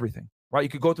declassify everything, right? You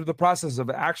could go through the process of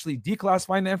actually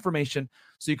declassifying the information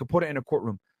so you could put it in a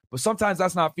courtroom. But sometimes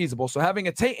that's not feasible. So having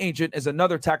a taint agent is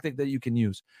another tactic that you can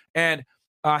use. And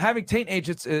having taint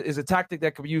agents is a tactic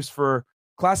that can be used for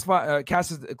cases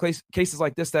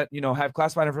like this that, you know, have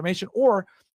classified information, or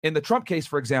in the Trump case,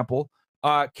 for example,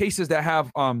 cases that have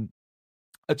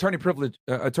attorney privilege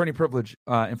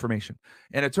information.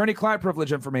 And attorney-client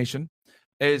privilege information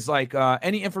is like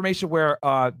any information where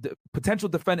the potential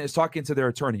defendant is talking to their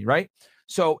attorney, right?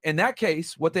 So in that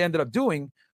case, what they ended up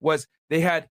doing was they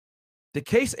had the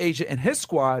case agent and his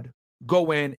squad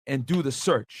go in and do the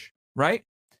search, right?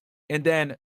 And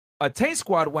then a taint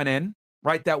squad went in,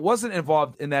 right, that wasn't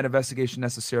involved in that investigation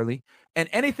necessarily. And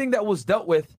anything that was dealt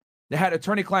with that had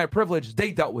attorney-client privilege,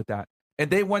 they dealt with that. And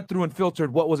they went through and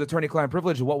filtered what was attorney-client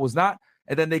privilege and what was not.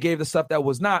 And then they gave the stuff that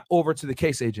was not over to the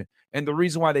case agent. And the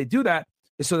reason why they do that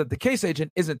is so that the case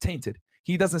agent isn't tainted.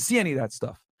 He doesn't see any of that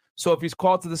stuff. So if he's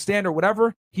called to the stand or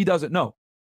whatever, he doesn't know.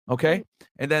 Okay.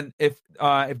 And then if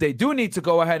they do need to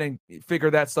go ahead and figure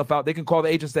that stuff out, they can call the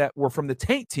agents that were from the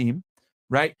taint team,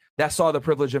 right, that saw the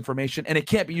privileged information, and it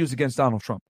can't be used against Donald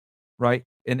Trump, right,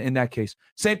 in that case.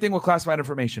 Same thing with classified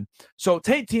information. So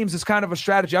taint teams is kind of a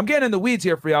strategy. I'm getting in the weeds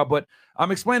here for y'all, but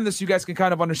I'm explaining this so you guys can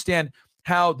kind of understand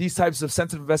how these types of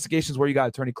sensitive investigations where you got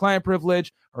attorney-client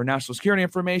privilege or national security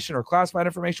information or classified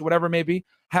information, whatever it may be,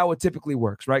 how it typically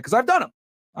works, right? Because I've done them.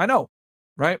 I know,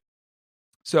 right?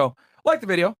 So like the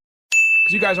video,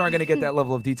 because you guys aren't going to get that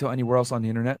level of detail anywhere else on the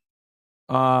internet.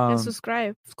 And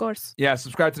subscribe, of course. Yeah,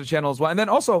 subscribe to the channel as well. And then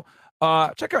also,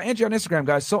 check out Angie on Instagram,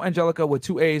 guys. So Angelica with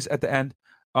 2 A's at the end.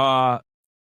 Right?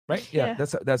 Yeah,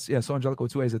 that's So Angelica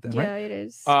with 2 A's at the end, right? Yeah, it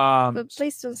is. But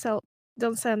please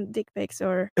don't send dick pics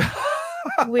or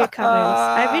weird comments.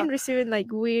 I've been receiving like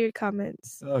weird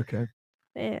comments. Okay.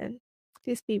 Man,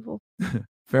 these people.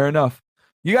 Fair enough.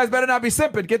 You guys better not be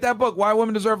simping. Get that book, Why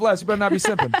Women Deserve Less. You better not be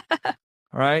simping. All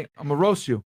right? I'm going to roast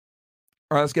you.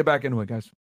 All right, let's get back into it, guys.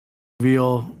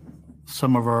 Reveal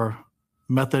some of our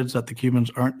methods that the Cubans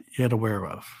aren't yet aware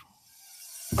of.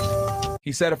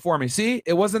 He said it for me. See,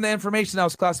 it wasn't the information that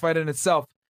was classified in itself.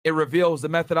 It reveals the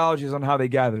methodologies on how they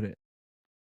gathered it.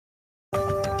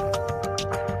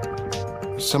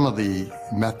 Some of the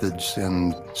methods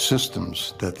and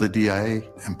systems that the DIA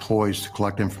employs to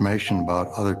collect information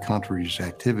about other countries'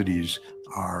 activities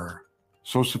are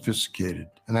so sophisticated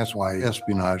And that's why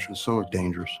espionage is so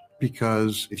dangerous,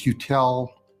 because if you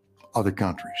tell other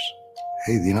countries,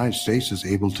 hey, the United States is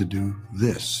able to do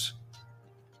this,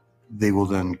 they will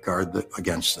then guard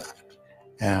against that.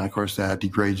 And of course, that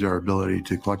degrades our ability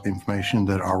to collect information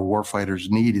that our warfighters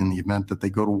need in the event that they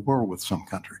go to war with some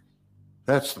country.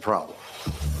 That's the problem.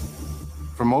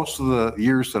 For most of the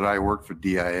years that I worked for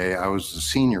DIA, I was the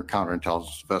senior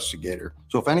counterintelligence investigator.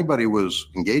 So if anybody was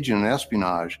engaging in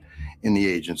espionage in the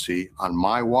agency on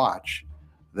my watch,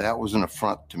 that was an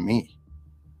affront to me.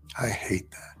 I hate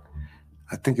that.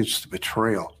 I think it's the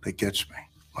betrayal that gets me.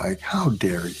 Like, how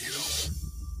dare you?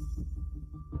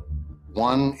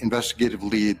 One investigative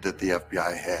lead that the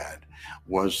FBI had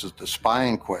was that the spy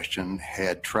in question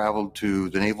had traveled to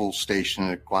the naval station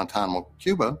at Guantanamo,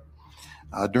 Cuba,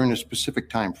 during a specific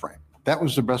time frame. That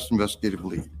was the best investigative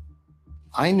lead.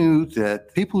 I knew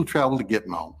that people who travel to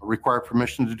Gitmo require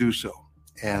permission to do so,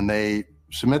 and they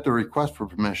submit the request for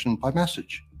permission by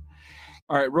message.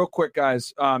 All right, real quick,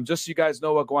 guys, just so you guys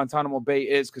know what Guantanamo Bay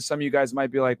is, because some of you guys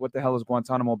might be like, what the hell is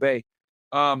Guantanamo Bay?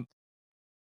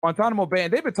 Guantanamo Bay,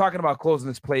 and they've been talking about closing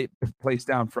this place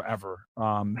down forever,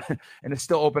 and it's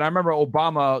still open. I remember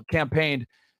Obama campaigned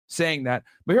saying that.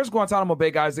 But here's Guantanamo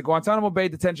Bay, guys. The Guantanamo Bay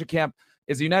detention camp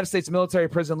is a United States military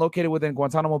prison located within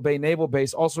Guantanamo Bay Naval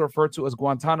Base, also referred to as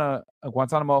Guantanamo,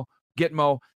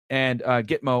 Gitmo, and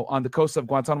Gitmo on the coast of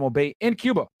Guantanamo Bay in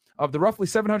Cuba. Of the roughly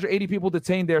 780 people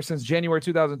detained there since January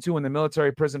 2002 when the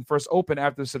military prison first opened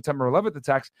after the September 11th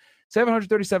attacks,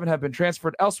 737 have been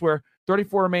transferred elsewhere,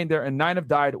 34 remain there, and 9 have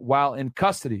died while in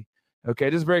custody.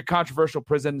 Okay, this is a very controversial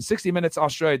prison. 60 Minutes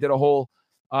Australia did a whole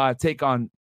take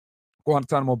on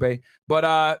Guantanamo Bay,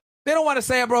 but they don't want to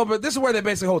say it, bro, but this is where they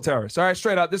basically hold terrorists. All right,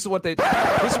 straight up, this is where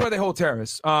they hold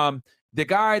terrorists. The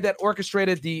guy that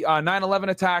orchestrated the 9/11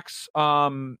 attacks,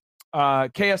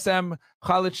 KSM,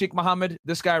 Khalid Sheikh Mohammed,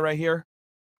 this guy right here.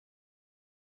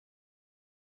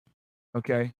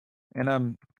 Okay.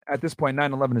 And at this point,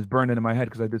 9/11 is burned into my head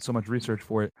because I did so much research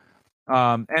for it.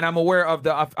 And I'm aware of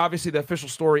obviously the official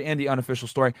story and the unofficial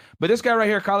story. But this guy right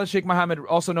here, Khalid Sheikh Mohammed,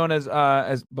 also known as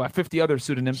by 50 other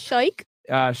pseudonyms. Sheikh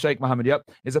Mohammed, yep,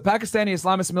 is a Pakistani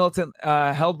Islamist militant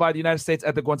held by the United States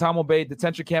at the Guantanamo Bay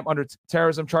detention camp under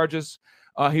terrorism charges.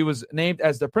 He was named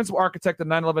as the principal architect of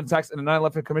 9/11 attacks in the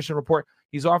 9/11 Commission report.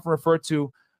 He's often referred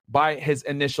to by his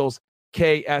initials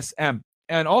KSM.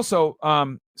 And also,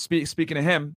 speaking of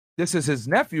him, this is his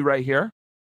nephew right here,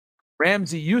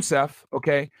 Ramzi Youssef,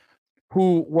 okay,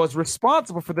 who was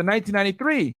responsible for the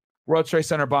 1993 World Trade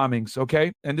Center bombings,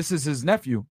 okay? And this is his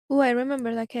nephew. Oh, I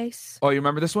remember that case. Oh, you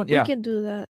remember this one? We Yeah. can do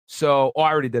that. So,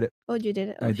 I already did it. Oh, you did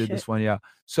it? Oh, I did this one, yeah.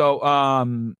 So,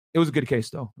 it was a good case,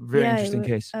 though. Very interesting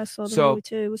case. I saw the movie,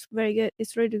 too. It was very good.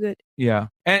 It's really good. Yeah.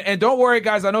 And don't worry,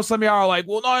 guys. I know some of y'all are like,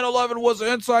 well, 9/11 was an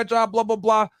inside job, blah, blah,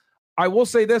 blah. I will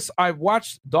say this. I've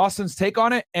watched Dawson's take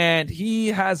on it, and he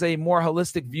has a more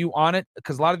holistic view on it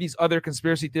because a lot of these other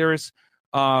conspiracy theorists,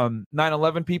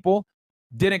 9/11 people,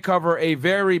 didn't cover a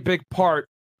very big part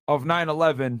of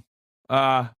 9/11.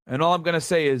 And all I'm going to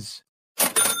say is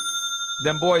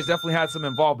them boys definitely had some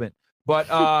involvement, but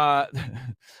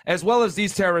as well as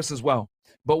these terrorists as well.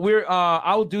 But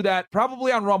I'll do that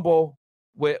probably on Rumble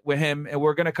with him, and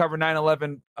we're going to cover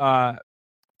 9/11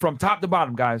 from top to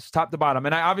bottom, guys, top to bottom.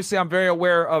 And I'm very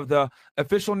aware of the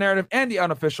official narrative and the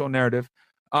unofficial narrative.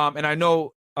 And I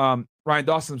know Ryan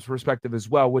Dawson's perspective as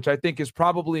well, which I think is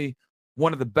probably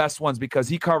one of the best ones because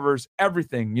he covers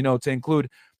everything, to include,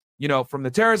 from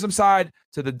the terrorism side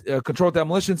to the controlled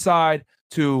demolition side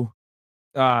to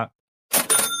that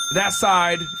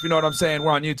side, if you know what I'm saying.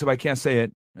 We're on YouTube. I can't say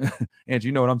it. And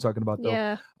you know what I'm talking about, though.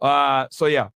 Yeah. So,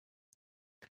 yeah.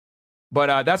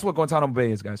 But that's what Guantanamo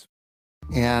Bay is, guys.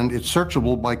 And it's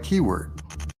searchable by keyword.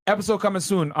 Episode coming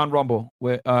soon on Rumble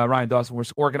with Ryan Dawson. We're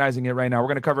organizing it right now. We're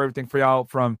going to cover everything for y'all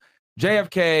from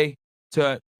JFK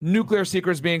to nuclear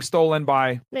secrets being stolen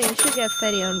by. No, you should get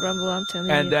Fetty on Rumble, I'm telling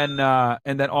you.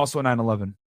 And then also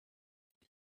 9/11.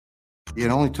 It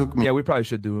only took me. Yeah, we probably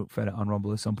should do Fetty on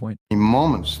Rumble at some point.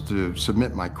 Moments to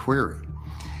submit my query,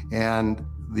 and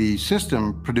the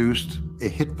system produced a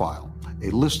hit file, a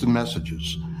list of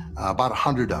messages, about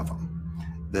 100 of them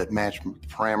that matched the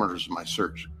parameters of my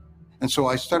search. And so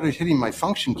I started hitting my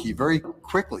function key very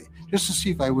quickly just to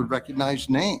see if I would recognize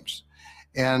names.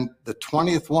 And the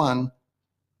 20th one,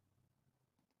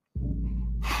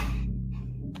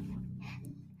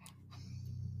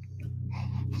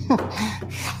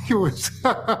 it was,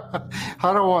 I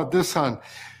don't want this on.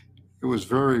 It was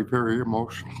very, very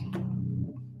emotional.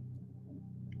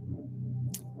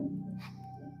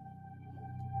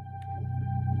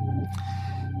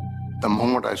 The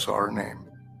moment I saw her name,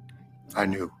 I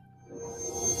knew.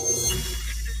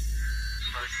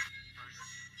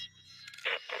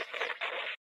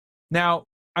 Now,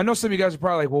 I know some of you guys are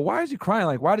probably like, well, why is he crying?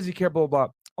 Like, why does he care? Blah, blah,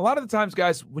 blah. A lot of the times,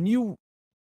 guys, when you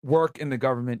work in the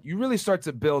government, you really start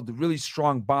to build really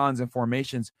strong bonds and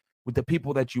formations with the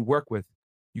people that you work with.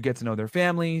 You get to know their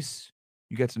families.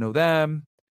 You get to know them.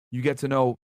 You get to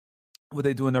know what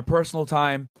they do in their personal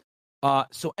time.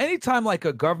 So anytime like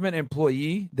a government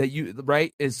employee that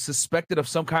is suspected of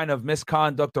some kind of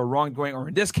misconduct or wrongdoing, or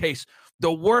in this case,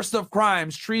 the worst of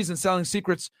crimes, treason, selling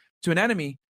secrets to an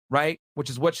enemy, right, which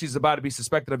is what she's about to be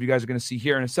suspected of, you guys are going to see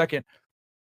here in a second,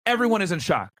 everyone is in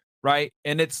shock, right?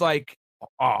 And it's like,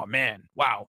 oh man,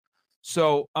 wow.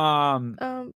 So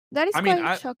that is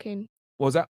quite shocking. What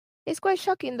was that? It's quite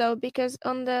shocking though, because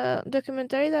on the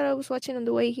documentary that I was watching on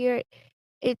the way here,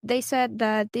 they said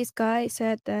that this guy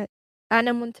said that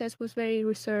Ana Montes was very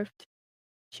reserved.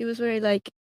 She was very like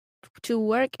to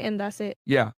work and that's it.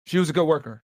 Yeah, she was a good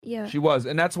worker. Yeah, she was,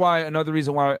 and that's why another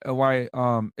reason why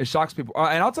it shocks people.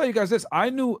 And I'll tell you guys this: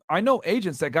 I know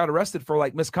agents that got arrested for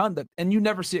like misconduct, and you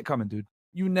never see it coming, dude.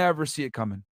 You never see it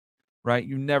coming, right?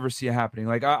 You never see it happening.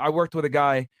 Like I worked with a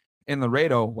guy in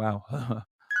Laredo. Wow,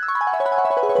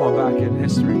 going back in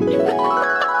history.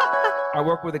 I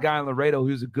worked with a guy in Laredo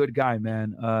who's a good guy,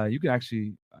 man. You can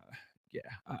actually,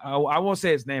 I won't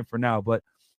say his name for now, but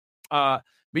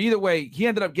either way, he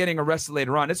ended up getting arrested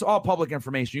later on. It's all public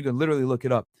information. You can literally look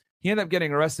it up. He ended up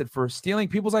getting arrested for stealing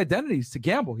people's identities to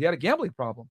gamble. He had a gambling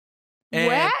problem. And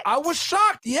what? I was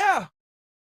shocked. Yeah.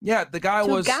 Yeah, the guy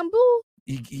was gamble?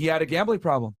 He had a gambling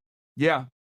problem. Yeah.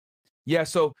 Yeah,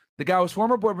 so the guy was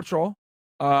former Border Patrol,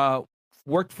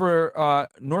 worked for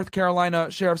North Carolina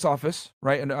Sheriff's Office,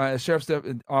 right? And Sheriff's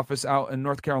Office out in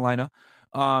North Carolina.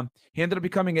 He ended up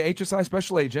becoming an HSI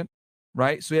special agent,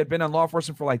 right? So he had been on law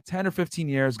enforcement for like 10 or 15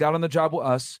 years, got on the job with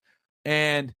us.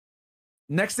 And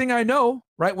next thing I know,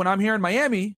 right, when I'm here in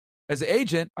Miami as an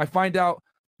agent, I find out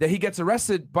that he gets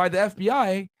arrested by the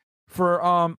FBI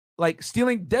for like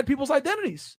stealing dead people's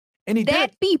identities. And he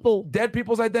dead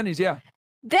people's identities, yeah.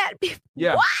 Dead people.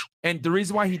 Yeah. What? And the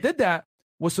reason why he did that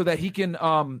was so that he can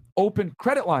open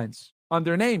credit lines on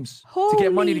their names to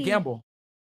get money to gamble.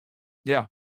 Yeah.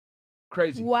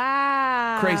 Crazy.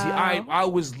 Wow. Crazy. I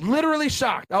was literally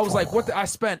shocked. I was like, what I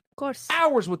spent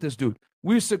hours with this dude.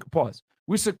 We used to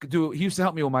he used to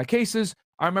help me with my cases.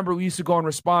 I remember we used to go and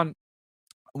respond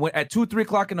at 2-3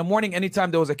 o'clock in the morning.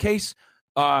 Anytime there was a case,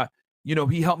 he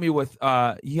helped me with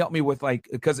like,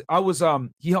 because I was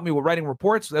he helped me with writing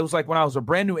reports. That was like when I was a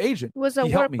brand new agent. Was a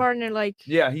work partner, like,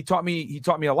 yeah, he taught me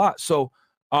a lot. So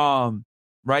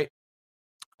right,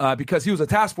 because he was a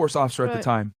task force officer at the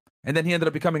time, and then he ended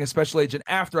up becoming a special agent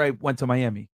after I went to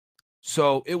Miami.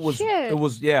 So it was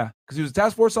because he was a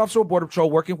task force officer with Border Patrol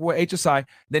working for HSI.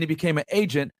 Then he became an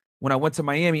agent when I went to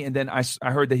Miami, and then I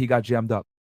heard that he got jammed up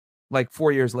like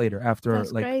 4 years later after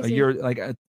a year,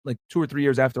 like 2 or 3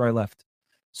 years after I left.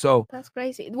 So that's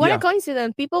crazy. What a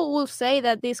coincidence. People will say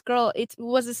that this girl, it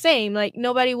was the same. Like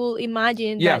nobody will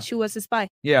imagine that she was a spy.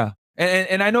 Yeah.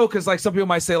 And I know, because like some people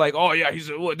might say like, oh yeah,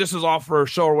 this is all for a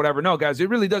show or whatever. No, guys, it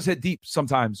really does hit deep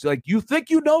sometimes. Like you think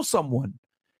you know someone,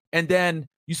 and then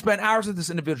you spend hours with this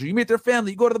individual. You meet their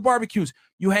family. You go to the barbecues.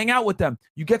 You hang out with them.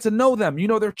 You get to know them. You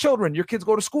know their children. Your kids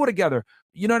go to school together.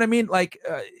 You know what I mean? Like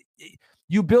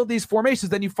you build these formations.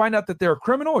 Then you find out that they're a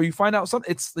criminal, or you find out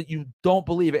something. It's that you don't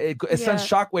believe it. It sends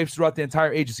shockwaves throughout the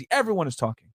entire agency. Everyone is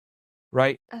talking.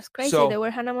 Right. That's crazy. So, they were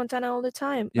Hannah Montana all the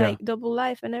time, like double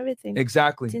life and everything.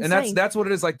 Exactly. And that's what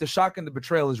it is. Like the shock and the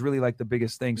betrayal is really like the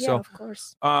biggest thing. Yeah, so of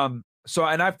course. So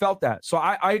and I felt that. So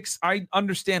I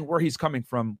understand where he's coming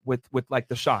from with like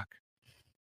the shock.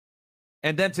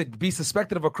 And then to be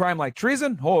suspected of a crime like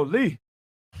treason, holy.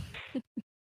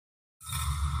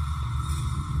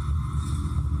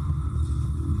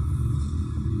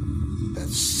 The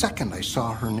second I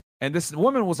saw her. And this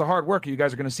woman was a hard worker. You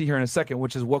guys are going to see her in a second,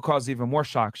 which is what caused even more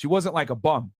shock. She wasn't like a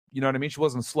bum. You know what I mean? She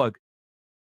wasn't a slug.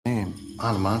 Name,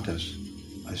 Ana Montes.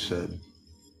 I said,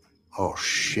 oh,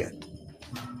 shit.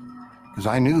 Because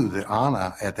I knew that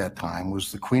Ana at that time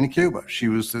was the Queen of Cuba. She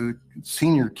was the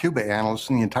senior Cuba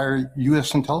analyst in the entire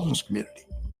U.S. intelligence community.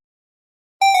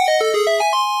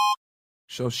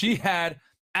 So she had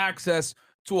access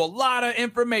to a lot of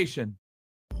information.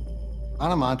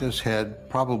 Ana Montes had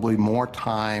probably more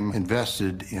time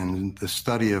invested in the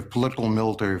study of political and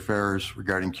military affairs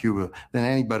regarding Cuba than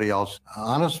anybody else.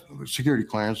 Ana's security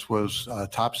clearance was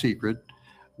top secret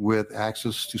with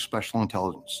access to special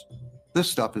intelligence. This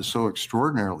stuff is so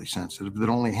extraordinarily sensitive that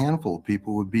only a handful of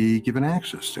people would be given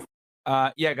access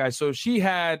to. Yeah, guys. So she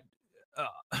had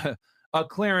a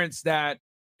clearance that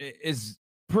is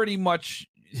pretty much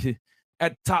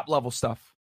at top level stuff.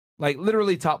 Like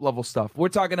literally top level stuff. We're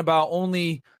talking about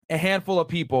only a handful of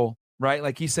people, right?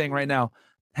 Like he's saying right now,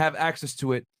 have access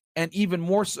to it. And even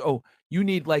more so, you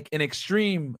need like an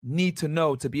extreme need to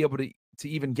know to be able to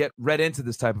even get read into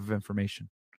this type of information.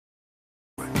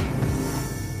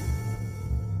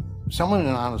 Someone in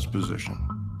an honest position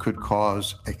could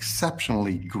cause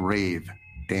exceptionally grave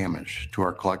damage to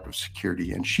our collective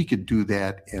security, and she could do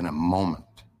that in a moment,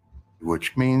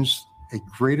 which means a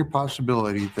greater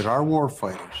possibility that our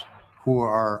warfighters, who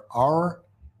are our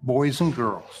boys and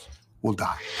girls, will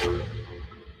die.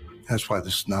 That's why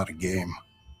this is not a game.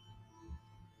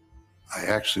 I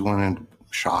actually went into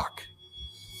shock.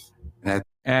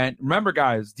 And remember,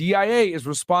 guys, DIA is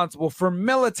responsible for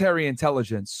military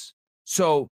intelligence.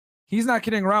 So he's not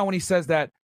kidding around when he says that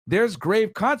there's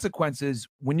grave consequences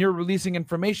when you're releasing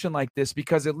information like this,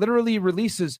 because it literally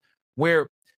releases where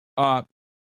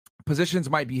positions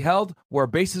might be held, where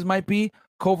bases might be,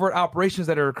 covert operations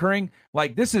that are occurring.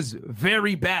 Like, this is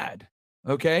very bad,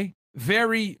 okay?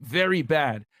 Very, very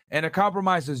bad. And it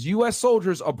compromises U.S.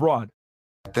 soldiers abroad.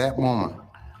 At that moment,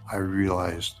 I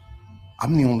realized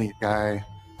I'm the only guy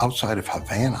outside of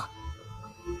Havana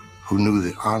who knew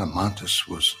that Ana Montes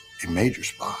was a major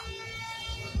spy.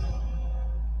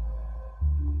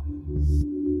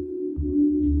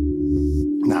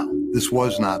 Now, this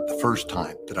was not the first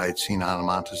time that I had seen Ana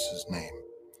Montes' name.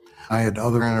 I had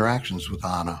other interactions with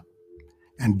Ana,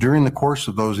 and during the course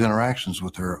of those interactions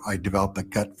with her, I developed a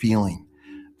gut feeling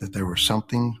that there was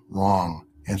something wrong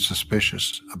and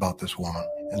suspicious about this woman.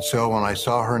 And so when I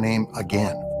saw her name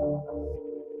again,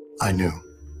 I knew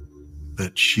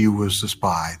that she was the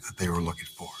spy that they were looking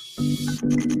for.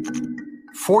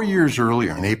 4 years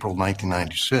earlier, in April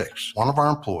 1996, one of our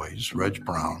employees, Reg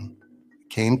Brown,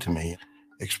 came to me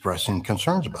expressing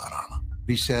concerns about Ana.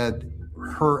 He said,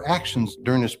 her actions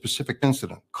during a specific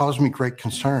incident caused me great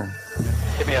concern.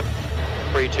 Give me a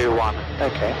 3, 2, 1.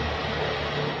 Okay.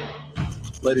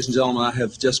 Ladies and gentlemen, I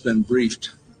have just been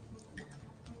briefed.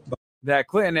 That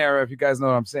Clinton era, if you guys know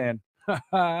what I'm saying.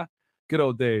 Good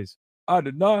old days. I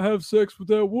did not have sex with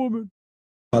that woman.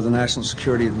 By the National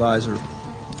Security Advisor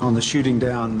on the shooting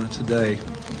down today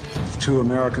of 2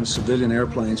 American civilian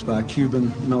airplanes by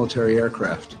Cuban military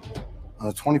aircraft. On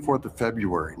the 24th of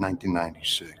February,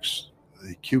 1996,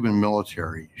 the Cuban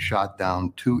military shot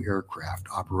down 2 aircraft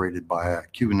operated by a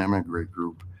Cuban immigrant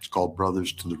group. It's called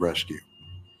Brothers to the Rescue.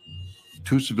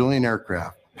 2 civilian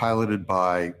aircraft piloted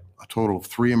by a total of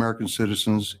 3 American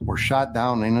citizens were shot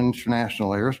down in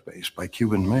international airspace by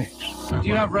Cuban MiGs. Do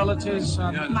you have relatives?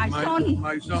 My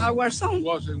son, our son,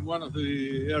 was in one of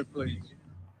the airplanes.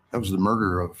 That was the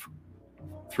murder of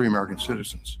 3 American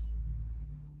citizens.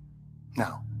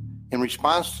 Now, in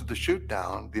response to the shoot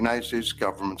down, the United States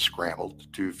government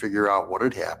scrambled to figure out what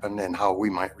had happened and how we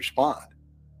might respond.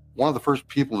 One of the first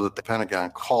people that the Pentagon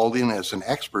called in as an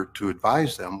expert to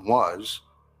advise them was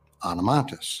Ana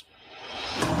Montes.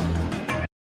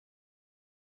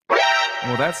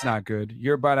 Well, that's not good.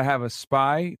 You're about to have a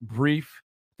spy brief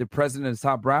the president of the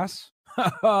top brass?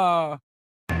 Bomba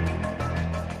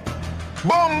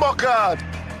God!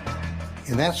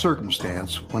 In that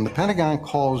circumstance, when the Pentagon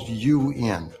calls you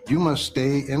in, you must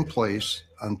stay in place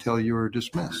until you are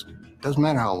dismissed. It doesn't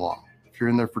matter how long. If you're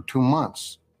in there for 2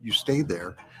 months, you stay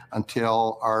there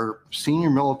until our senior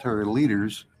military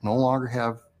leaders no longer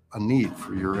have a need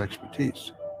for your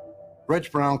expertise. Reg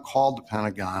Brown called the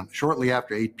Pentagon shortly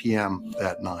after 8 p.m.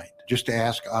 that night just to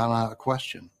ask Ana a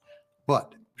question,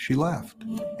 but she left,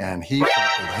 and he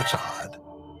thought, well, that's odd.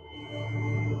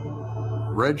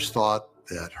 Reg thought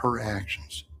that her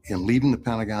actions in leaving the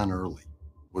Pentagon early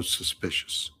was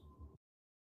suspicious.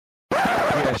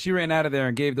 Yeah, she ran out of there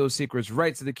and gave those secrets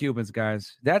right to the Cubans,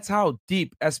 guys. That's how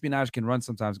deep espionage can run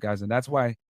sometimes, guys, and that's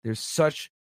why there's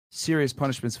such serious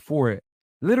punishments for it.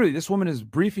 Literally, this woman is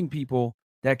briefing people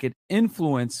that could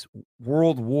influence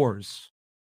world wars.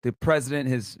 The president,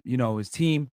 his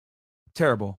team,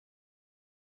 terrible.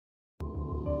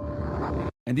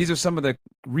 And these are some of the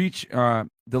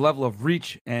the level of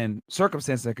reach and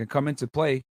circumstance that can come into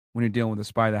play when you're dealing with a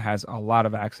spy that has a lot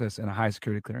of access and a high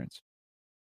security clearance,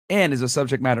 and is a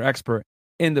subject matter expert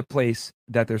in the place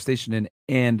that they're stationed in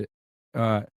and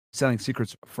selling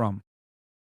secrets from.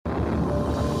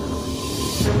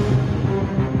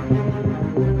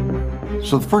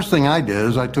 So the first thing I did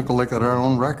is I took a look at our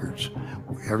own records.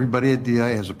 Everybody at DI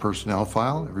has a personnel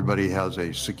file. Everybody has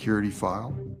a security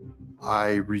file.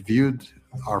 I reviewed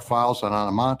our files on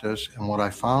Ana Montes, and what I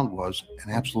found was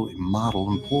an absolutely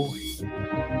model employee.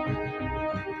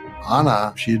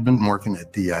 Ana, she had been working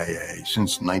at DIA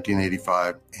since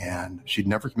 1985, and she'd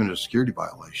never committed a security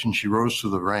violation. She rose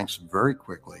through the ranks very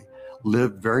quickly,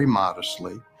 lived very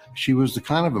modestly. She was the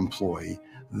kind of employee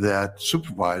that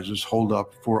supervisors hold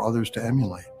up for others to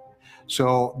emulate.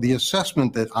 So the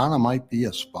assessment that Anna might be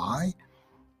a spy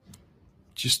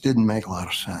just didn't make a lot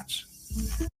of sense.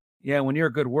 Yeah, when you're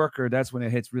a good worker, that's when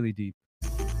it hits really deep.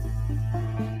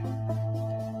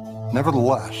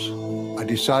 Nevertheless, I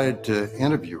decided to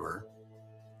interview her,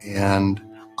 and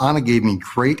Anna gave me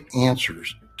great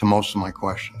answers to most of my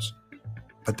questions.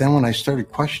 But then when I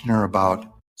started questioning her about...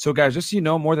 So guys, just so you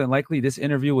know, more than likely, this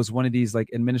interview was one of these like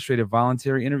administrative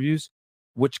voluntary interviews,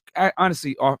 which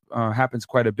honestly happens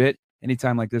quite a bit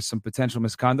anytime like there's some potential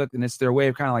misconduct, and it's their way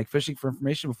of kind of like fishing for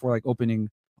information before like opening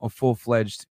a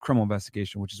full-fledged criminal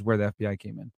investigation, which is where the FBI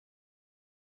came in.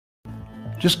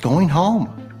 Just going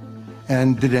home.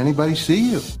 And did anybody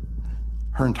see you?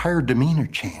 Her entire demeanor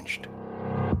changed.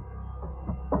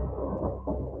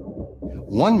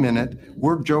 One minute,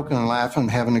 we're joking and laughing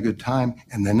and having a good time,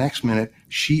 and the next minute,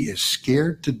 she is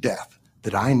scared to death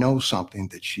that I know something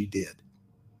that she did.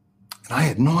 And I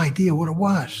had no idea what it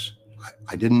was.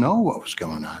 I didn't know what was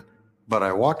going on. But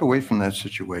I walked away from that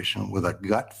situation with a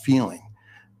gut feeling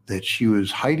that she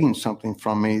was hiding something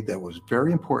from me that was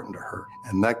very important to her.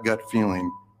 And that gut feeling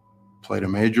played a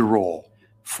major role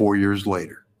 4 years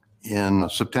later, in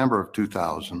September of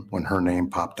 2000, when her name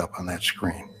popped up on that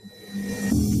screen.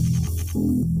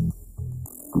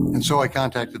 And so I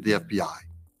contacted the FBI.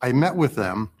 I met with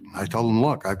them. I told them,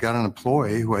 look, I've got an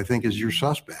employee who I think is your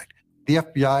suspect. The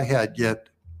FBI had yet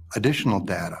additional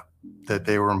data that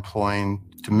they were employing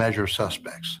to measure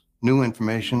suspects, new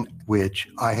information which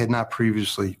I had not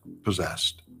previously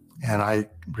possessed. And I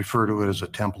refer to it as a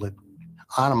template.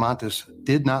 Anna Montes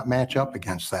did not match up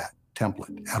against that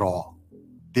template at all.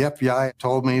 The FBI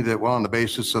told me that, well, on the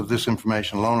basis of this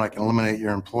information alone, I can eliminate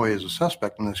your employee as a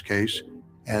suspect in this case.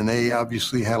 And they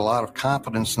obviously had a lot of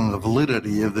confidence in the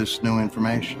validity of this new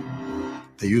information.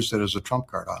 They used it as a trump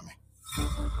card on me.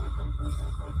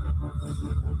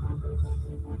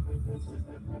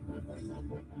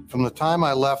 From the time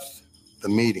I left the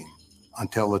meeting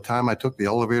until the time I took the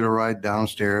elevator ride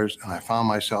downstairs and I found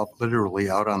myself literally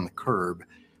out on the curb,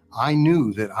 I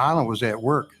knew that Anna was at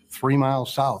work 3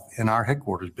 miles south in our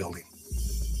headquarters building.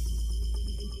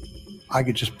 I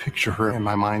could just picture her in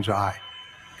my mind's eye,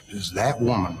 because that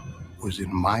woman was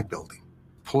in my building,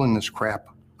 pulling this crap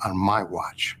on my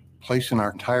watch, placing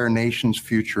our entire nation's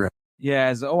future. Yeah,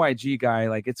 as an OIG guy,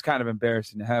 like it's kind of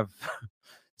embarrassing to have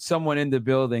someone in the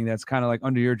building that's kind of like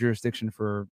under your jurisdiction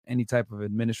for any type of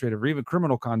administrative or even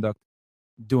criminal conduct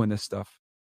doing this stuff.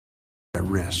 At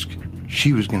risk.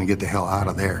 She was going to get the hell out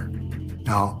of there.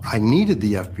 Now, I needed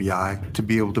the FBI to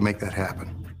be able to make that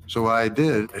happen. So what I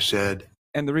did, I said...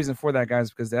 And the reason for that, guys,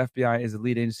 is because the FBI is the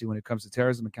lead agency when it comes to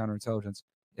terrorism and counterintelligence.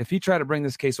 If he tried to bring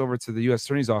this case over to the U.S.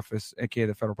 Attorney's Office, aka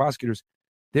the federal prosecutors,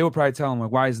 they would probably tell him,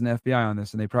 like, why isn't the FBI on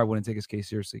this? And they probably wouldn't take his case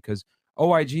seriously, because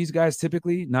OIGs, guys,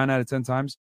 typically 9 out of 10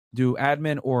 times do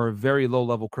admin or very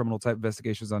low-level criminal type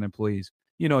investigations on employees.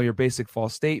 You know, your basic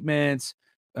false statements.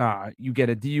 You get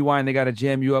a DUI and they got to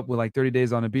jam you up with like 30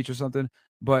 days on the beach or something.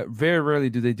 But very rarely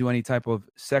do they do any type of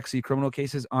sexy criminal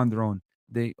cases on their own.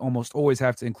 They almost always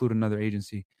have to include another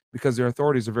agency because their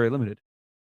authorities are very limited.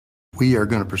 We are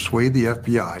going to persuade the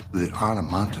FBI that Anna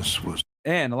Montes was.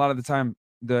 And a lot of the time,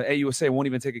 the AUSA won't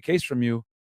even take a case from you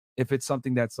if it's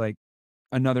something that's like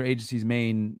another agency's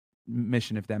main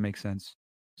mission, if that makes sense.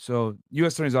 So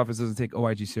U.S. Attorney's Office doesn't take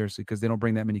OIG seriously because they don't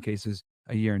bring that many cases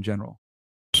a year in general.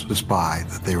 The spy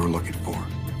that they were looking for.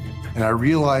 And I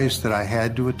realized that I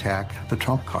had to attack the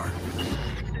trump card.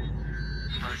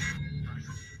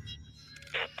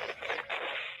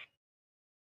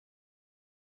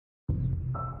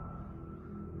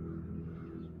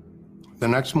 The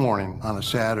next morning, on a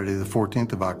Saturday, the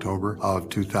 14th of October of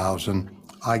 2000,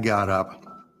 I got up.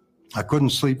 I couldn't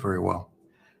sleep very well.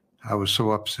 I was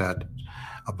so upset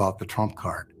about the trump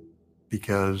card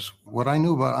because what I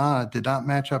knew about Anna did not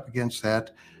match up against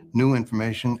that new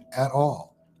information at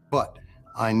all. But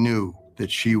I knew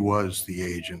that she was the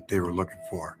agent they were looking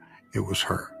for. It was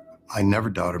her. I never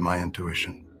doubted my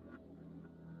intuition.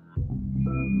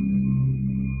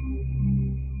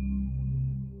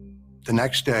 The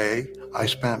next day, I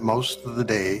spent most of the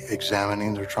day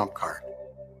examining their trump card.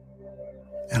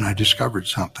 And I discovered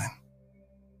something.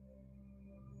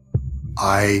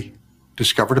 I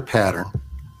discovered a pattern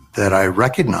that I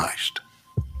recognized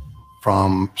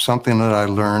from something that I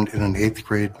learned in an 8th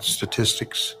grade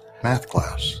statistics math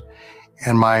class.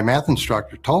 And my math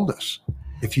instructor told us,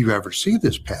 if you ever see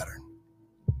this pattern,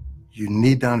 you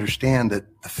need to understand that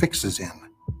the fix is in.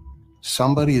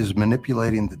 Somebody is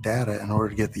manipulating the data in order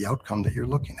to get the outcome that you're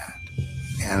looking at.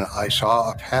 And I saw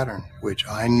a pattern which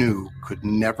I knew could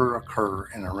never occur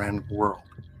in a random world.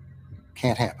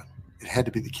 Can't happen. it had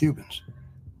to be the Cubans.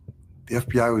 The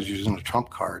FBI was using a trump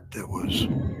card that was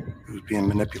being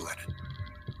manipulated.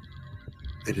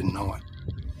 They didn't know it.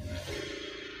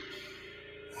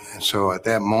 And so at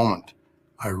that moment,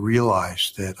 I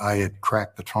realized that I had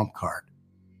cracked the trump card.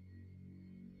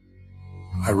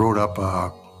 I wrote up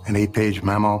an 8-page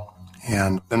memo,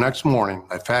 and the next morning,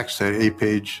 I faxed that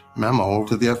 8-page memo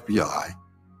to the FBI.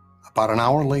 About an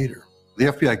hour later, the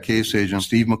FBI case agent,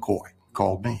 Steve McCoy,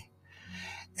 called me.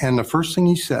 And the first thing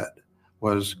he said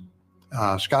was,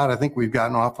 Scott, I think we've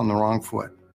gotten off on the wrong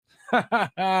foot.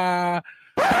 Talk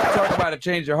about a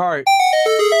change your heart.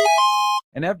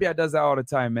 And FBI does that all the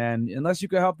time, man. Unless you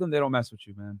can help them, they don't mess with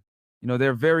you, man. You know,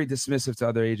 they're very dismissive to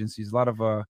other agencies. A lot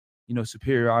of,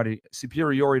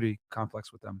 superiority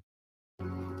complex with them.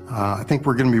 I think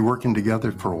we're going to be working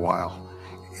together for a while.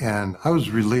 And I was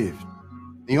relieved.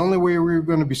 The only way we were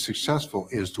going to be successful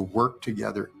is to work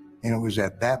together. And it was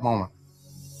at that moment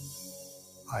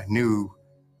I knew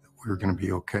that we were going to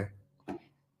be okay.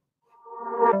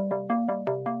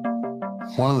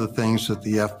 One of the things that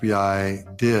the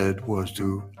FBI did was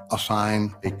to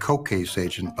assign a co-case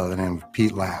agent by the name of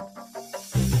Pete Lapp.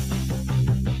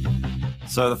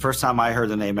 So the first time I heard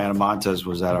the name Anna Montes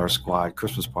was at our squad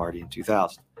Christmas party in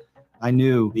 2000. I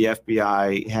knew the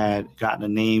FBI had gotten a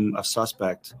name of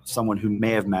suspect, someone who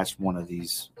may have matched one of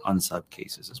these unsub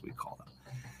cases, as we call them.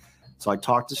 So I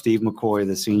talked to Steve McCoy,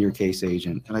 the senior case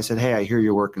agent, and I said, hey, I hear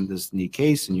you're working this neat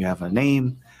case and you have a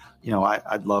name. You know,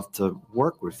 I'd love to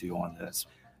work with you on this.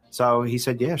 So he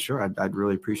said, yeah, sure, I'd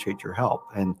really appreciate your help.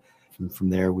 And from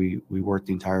there, we worked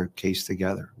the entire case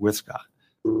together with Scott.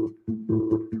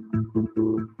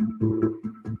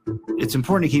 It's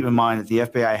important to keep in mind that the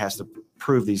FBI has to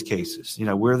prove these cases. You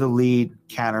know, we're the lead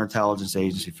counterintelligence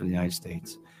agency for the United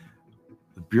States.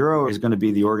 The Bureau is going to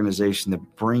be the organization that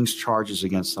brings charges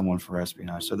against someone for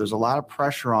espionage. So there's a lot of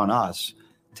pressure on us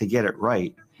to get it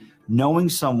right. Knowing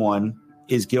someone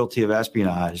is guilty of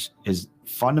espionage is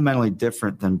fundamentally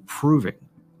different than proving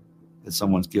that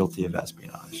someone's guilty of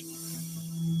espionage.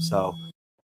 So,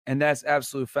 and that's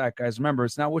absolute fact, guys. Remember,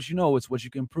 it's not what you know, it's what you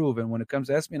can prove. And when it comes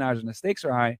to espionage and the stakes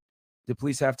are high, the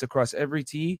police have to cross every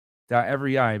T, dot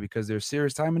every I, because there's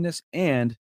serious time in this,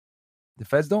 and the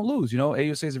feds don't lose. You know,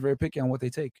 AUSAs are very picky on what they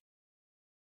take.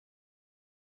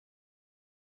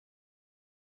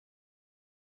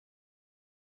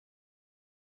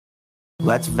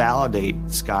 Let's validate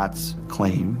Scott's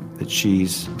claim that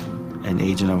she's an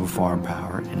agent of a foreign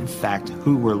power, and in fact,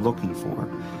 who we're looking for.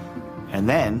 And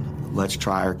then let's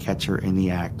try or catch her in the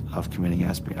act of committing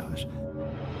espionage.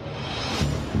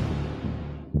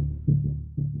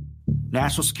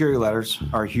 National security letters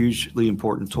are hugely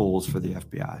important tools for the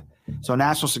FBI. So a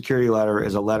national security letter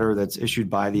is a letter that's issued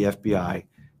by the FBI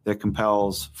that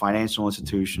compels financial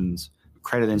institutions,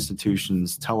 credit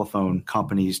institutions, telephone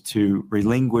companies to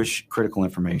relinquish critical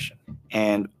information.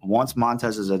 And once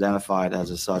Montes is identified as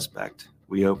a suspect,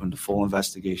 we opened a full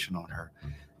investigation on her.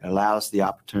 It allowed us the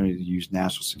opportunity to use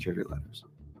national security letters.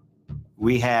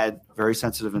 We had very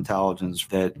sensitive intelligence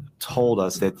that told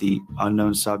us that the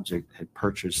unknown subject had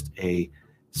purchased a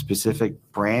specific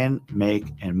brand, make,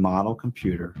 and model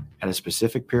computer at a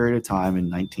specific period of time in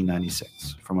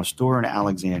 1996 from a store in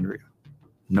Alexandria.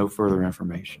 No further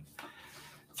information.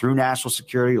 Through national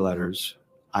security letters,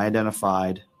 I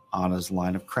identified Anna's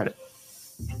line of credit.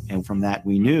 And from that,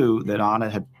 we knew that Anna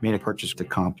had made a purchase to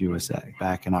CompUSA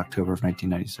back in October of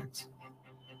 1996.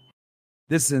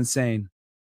 This is insane.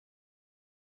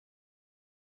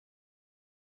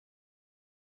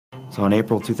 So in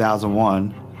April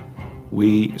 2001,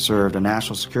 we served a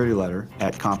national security letter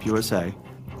at CompUSA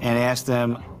and asked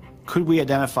them, could we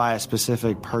identify a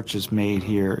specific purchase made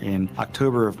here in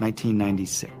October of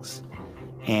 1996?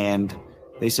 And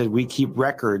they said, we keep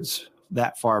records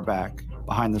that far back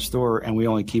behind the store, and we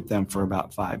only keep them for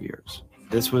about 5 years.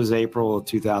 This was April of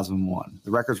 2001.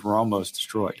 The records were almost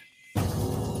destroyed.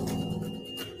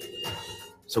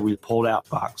 So we pulled out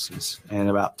boxes, and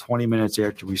about 20 minutes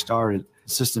after we started,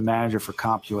 assistant manager for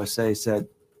CompUSA said,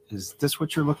 is this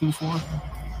what you're looking for?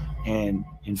 And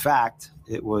in fact,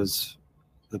 it was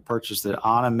the purchase that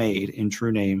Anna made in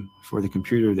true name for the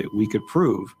computer that we could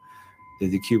prove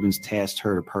that the Cubans tasked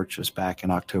her to purchase back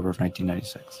in October of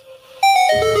 1996.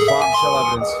 Bombshell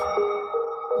evidence.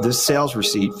 This sales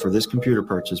receipt for this computer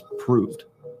purchase proved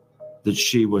that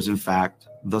she was in fact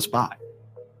the spy.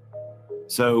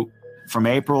 So from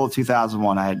April of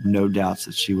 2001, I had no doubts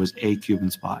that she was a Cuban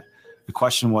spy. The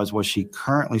question was she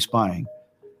currently spying?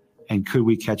 And could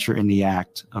we catch her in the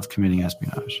act of committing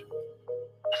espionage?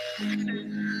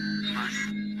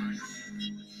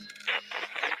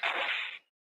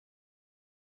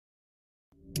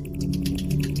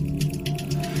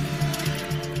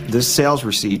 This sales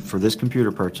receipt for this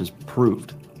computer purchase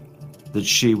proved that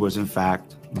she was, in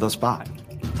fact, the spy.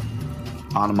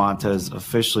 Ana Montes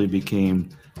officially became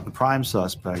the prime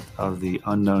suspect of the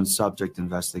unknown subject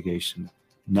investigation.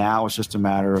 Now it's just a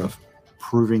matter of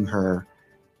proving her,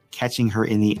 catching her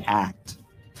in the act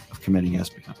of committing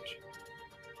espionage.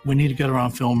 We need to get her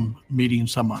on film meeting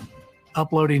someone.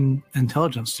 Uploading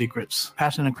intelligence secrets,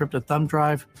 passing an encrypted thumb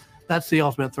drive, that's the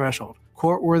ultimate threshold.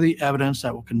 Court-worthy evidence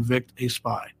that will convict a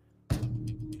spy.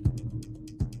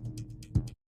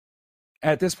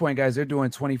 At this point, guys, they're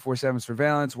doing 24/7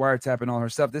 surveillance, wiretapping all her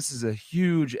stuff. This is a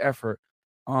huge effort.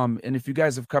 And if you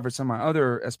guys have covered some of my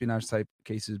other espionage type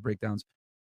cases, breakdowns,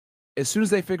 as soon as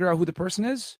they figure out who the person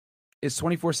is, it's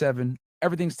 24/7.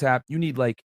 Everything's tapped. You need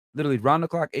like literally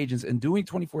round-the-clock agents. And doing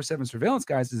 24/7 surveillance,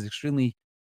 guys, is extremely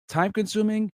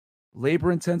time-consuming,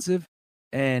 labor-intensive,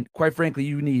 and quite frankly,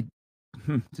 you need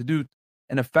to do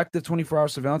an effective 24-hour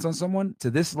surveillance on someone to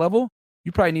this level.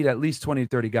 You probably need at least 20 to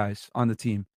 30 guys on the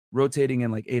team, rotating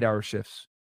in like 8-hour shifts.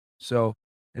 So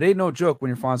it ain't no joke when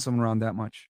you're following someone around that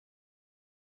much.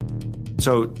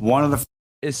 So one of the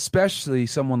especially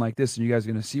someone like this, and you guys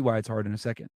are going to see why it's hard in a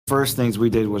second. First things we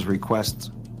did was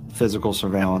request physical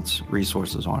surveillance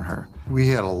resources on her. We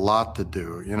had a lot to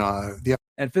do,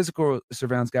 And physical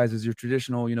surveillance, guys, is your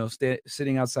traditional,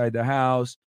 sitting outside the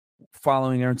house,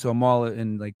 following her into a mall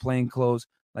in like plain clothes.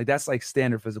 Like that's like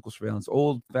standard physical surveillance,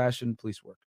 old-fashioned police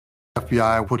work.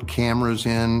 FBI put cameras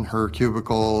in her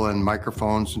cubicle and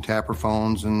microphones and tapper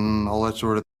phones and all that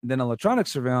sort of. Then electronic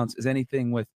surveillance is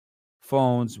anything with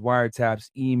phones, wiretaps,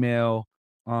 email,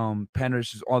 pen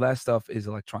registers, all that stuff is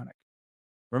electronic.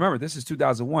 Remember, this is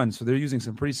 2001, so they're using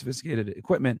some pretty sophisticated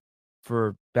equipment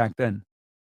for back then.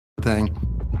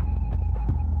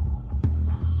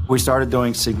 We started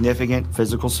doing significant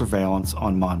physical surveillance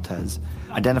on Montes,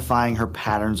 identifying her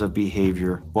patterns of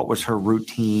behavior. What was her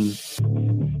routine?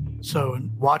 So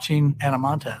watching Ana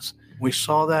Montes, we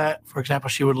saw that, for example,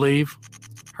 she would leave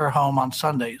her home on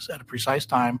Sundays at a precise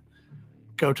time,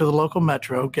 go to the local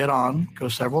metro, get on, go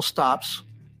several stops,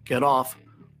 get off,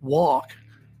 walk,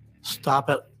 stop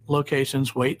at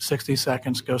locations, wait 60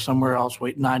 seconds, go somewhere else,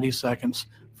 wait 90 seconds.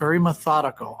 Very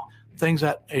methodical, things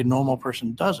that a normal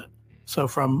person doesn't. So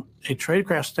from a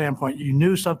tradecraft standpoint, you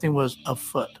knew something was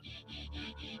afoot.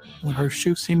 When her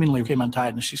shoe seemingly came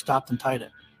untied and she stopped and tied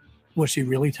it, was she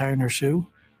really tying her shoe?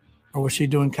 Or was she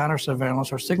doing counter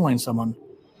surveillance or signaling someone?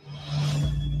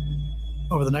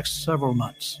 Over the next several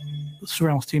months, the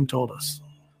surveillance team told us,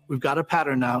 we've got a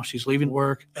pattern now. She's leaving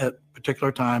work at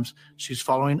particular times. She's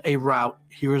following a route.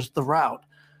 Here's the route.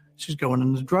 She's going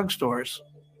into drugstores.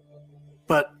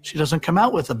 But she doesn't come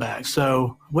out with the bag.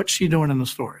 So what's she doing in the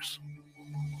stores?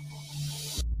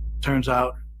 Turns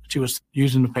out she was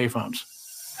using the payphones.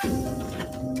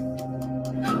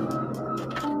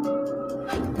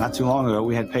 Not too long ago,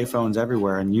 we had payphones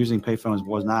everywhere, and using payphones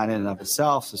was not in and of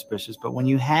itself suspicious. But when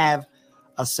you have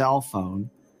a cell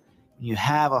phone, you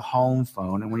have a home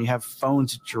phone, and when you have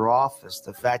phones at your office,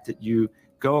 the fact that you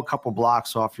go a couple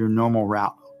blocks off your normal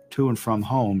route to and from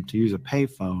home to use a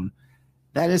payphone,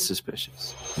 that is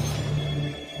suspicious.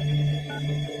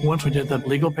 Once we did the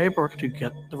legal paperwork to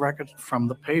get the records from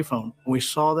the payphone, we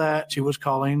saw that she was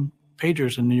calling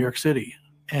pagers in New York City,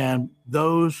 and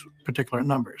those particular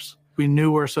numbers we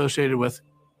knew were associated with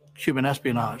Cuban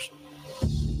espionage.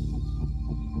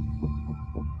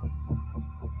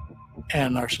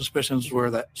 And our suspicions were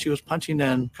that she was punching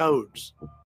in codes.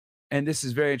 And this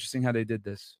is very interesting how they did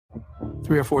this.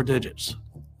 3 or 4 digits.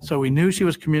 So we knew she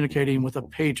was communicating with a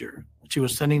pager. She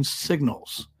was sending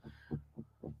signals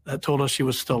that told us she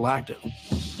was still active.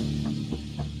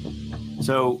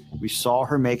 So we saw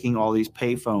her making all these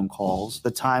payphone calls,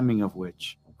 the timing of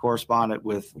which corresponded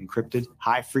with encrypted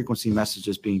high-frequency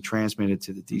messages being transmitted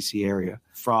to the D.C. area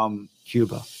from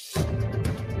Cuba.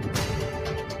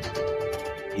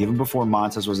 Even before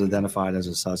Montes was identified as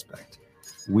a suspect,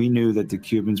 we knew that the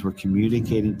Cubans were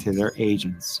communicating to their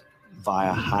agents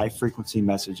via high-frequency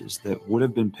messages that would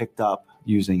have been picked up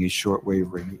using a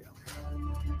shortwave radio.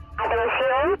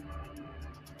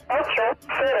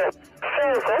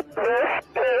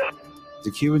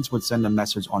 The Cubans would send a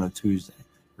message on a Tuesday,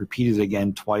 repeated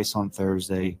again twice on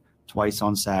Thursday, twice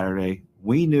on Saturday.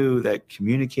 We knew that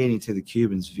communicating to the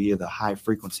Cubans via the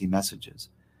high-frequency messages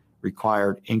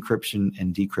required encryption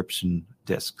and decryption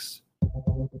disks.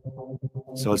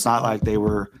 So it's not like they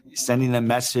were sending the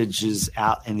messages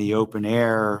out in the open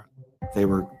air. They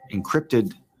were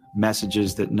encrypted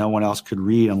messages that no one else could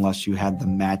read unless you had the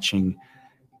matching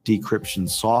decryption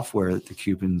software that the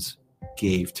Cubans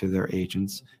gave to their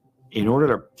agents. In order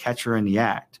to catch her in the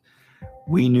act,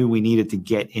 we knew we needed to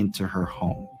get into her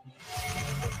home.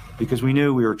 because we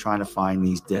knew we were trying to find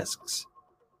these discs.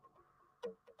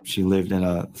 She lived in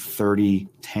a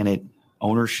 30-tenant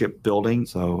ownership building,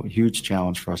 so a huge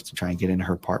challenge for us to try and get into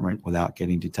her apartment without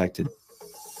getting detected.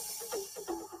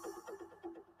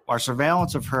 Our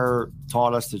surveillance of her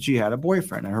taught us that she had a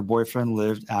boyfriend, and her boyfriend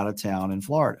lived out of town in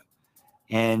Florida.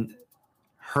 And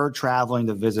her traveling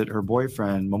to visit her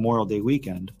boyfriend Memorial Day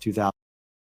weekend 2000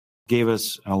 gave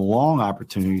us a long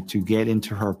opportunity to get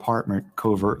into her apartment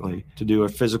covertly to do a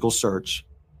physical search.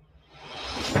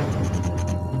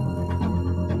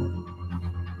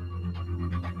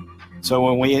 So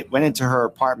when we went into her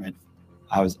apartment,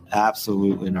 I was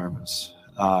absolutely nervous.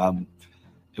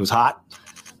 It was hot.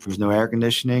 There was no air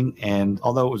conditioning. And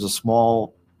although it was a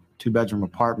small 2-bedroom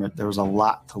apartment, there was a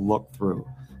lot to look through.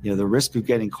 The risk of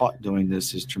getting caught doing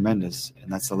this is tremendous.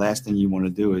 And that's the last thing you want to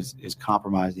do is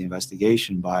compromise the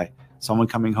investigation by someone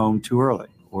coming home too early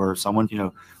or someone,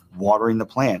 watering the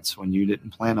plants when you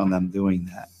didn't plan on them doing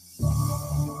that.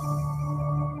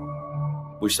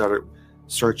 We started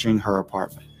searching her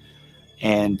apartment.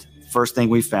 And first thing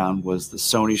we found was the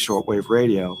Sony shortwave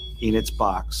radio in its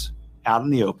box, out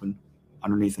in the open,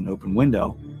 underneath an open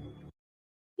window.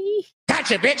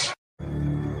 Gotcha, bitch!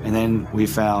 And then we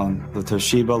found the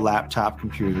Toshiba laptop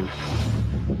computer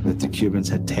that the Cubans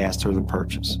had tasked her to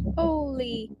purchase.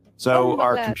 Holy. So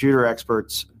our computer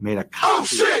experts made a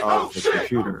copy of the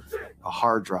computer, a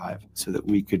hard drive, so that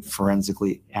we could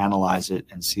forensically analyze it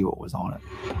and see what was on it.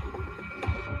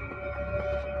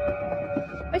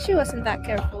 But she wasn't that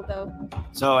careful, though.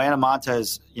 So Ana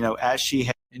Montes, as she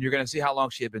had... And you're going to see how long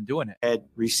she had been doing it. Had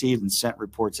received and sent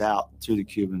reports out to the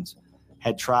Cubans,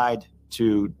 had tried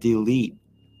to delete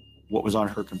what was on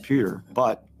her computer.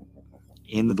 But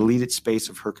in the deleted space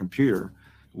of her computer,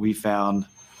 we found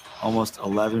almost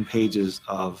 11 pages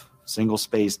of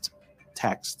single-spaced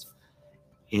text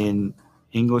in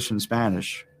English and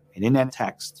Spanish. And in that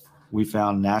text, we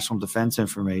found national defense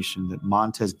information that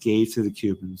Montes gave to the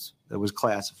Cubans that was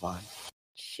classified.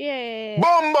 Shit.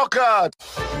 Bomba card!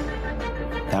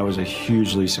 That was a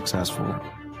hugely successful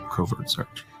covert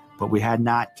search. But we had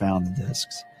not found the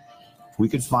discs. If we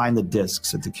could find the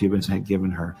discs that the Cubans had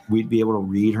given her, we'd be able to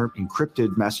read her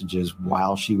encrypted messages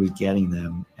while she was getting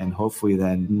them and hopefully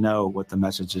then know what the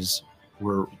messages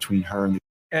were between her and the...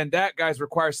 And that, guys,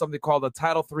 requires something called a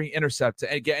Title III intercept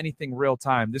to get anything real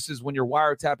time. This is when you're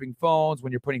wiretapping phones,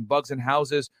 when you're putting bugs in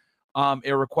houses.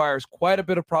 It requires quite a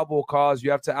bit of probable cause.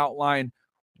 You have to outline,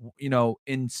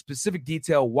 in specific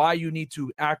detail why you need to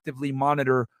actively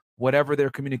monitor whatever their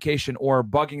communication or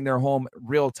bugging their home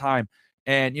real time.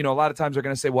 And, a lot of times they're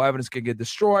going to say, well, evidence can get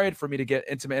destroyed. For me to get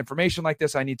intimate information like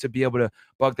this, I need to be able to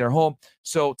bug their home.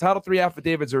 So Title III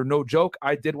affidavits are no joke.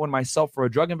 I did one myself for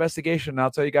a drug investigation, and I'll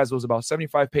tell you guys, it was about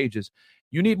 75 pages.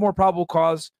 You need more probable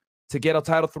cause to get a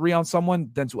Title III on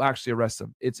someone than to actually arrest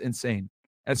them. It's insane,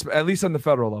 at least on the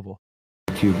federal level.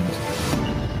 Cubans.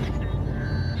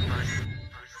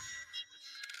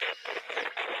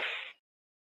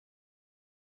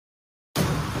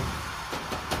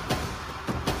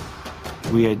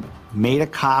 We had made a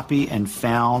copy and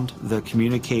found the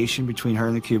communication between her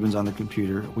and the Cubans on the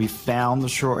computer. We found the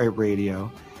shortwave radio.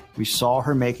 We saw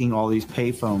her making all these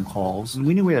payphone calls. And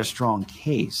we knew we had a strong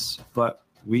case, but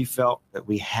we felt that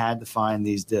we had to find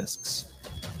these discs.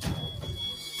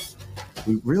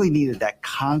 We really needed that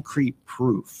concrete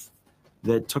proof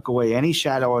that took away any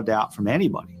shadow of doubt from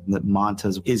anybody that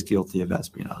Montes is guilty of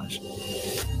espionage.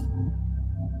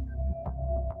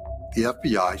 The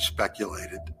FBI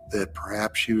speculated that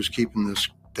perhaps she was keeping this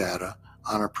data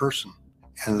on her person.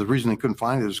 And the reason they couldn't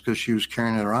find it is because she was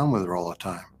carrying it around with her all the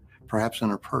time, perhaps in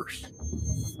her purse.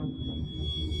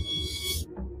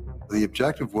 The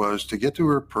objective was to get to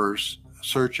her purse,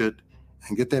 search it,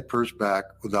 and get that purse back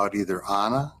without either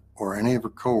Ana or any of her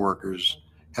coworkers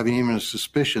having even a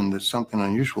suspicion that something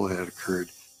unusual had occurred.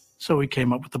 So we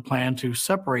came up with a plan to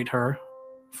separate her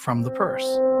from the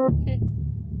purse.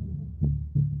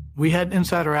 We had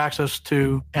insider access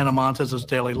to Ana Montes'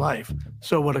 daily life.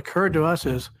 So what occurred to us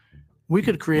is we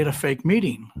could create a fake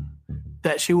meeting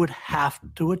that she would have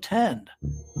to attend.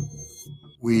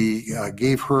 We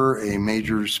gave her a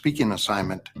major speaking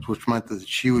assignment, which meant that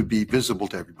she would be visible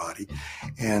to everybody.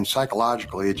 And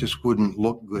psychologically, it just wouldn't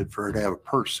look good for her to have a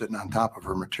purse sitting on top of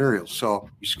her materials. So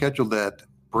we scheduled that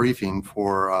briefing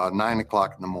for 9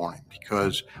 o'clock in the morning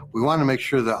because we wanted to make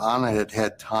sure that Ana had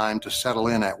had time to settle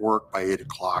in at work by 8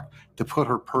 o'clock to put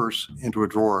her purse into a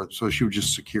drawer so she would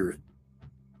just secure it.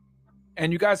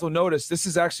 And you guys will notice this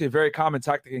is actually a very common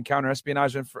tactic in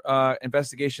counterespionage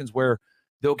investigations where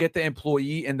they'll get the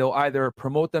employee and they'll either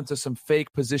promote them to some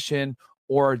fake position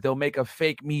or they'll make a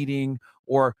fake meeting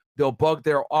or they'll bug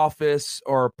their office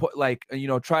or put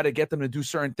try to get them to do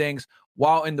certain things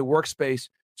while in the workspace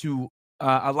to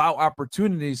allow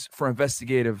opportunities for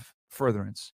investigative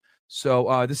furtherance.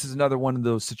 So this is another one of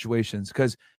those situations,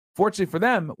 because fortunately for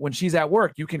them, when she's at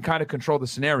work, you can kind of control the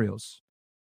scenarios.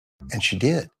 And she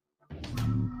did.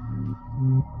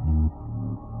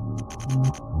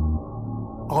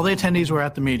 All the attendees were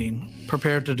at the meeting,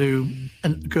 prepared to do a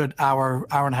good hour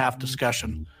and a half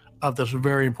discussion of this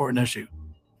very important issue.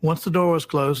 Once the door was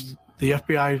closed, the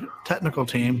FBI technical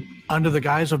team, under the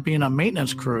guise of being a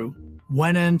maintenance crew,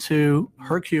 went into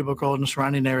her cubicle in the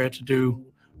surrounding area to do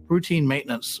routine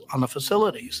maintenance on the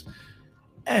facilities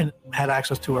and had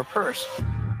access to her purse.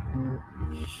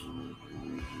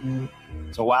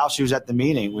 So while she was at the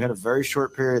meeting, we had a very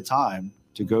short period of time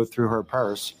to go through her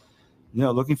purse,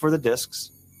 looking for the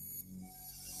discs.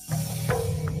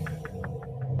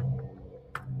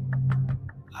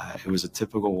 It was a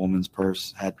typical woman's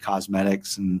purse, had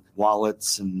cosmetics and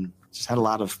wallets and just had a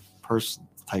lot of purse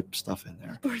type stuff in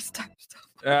there. Purse type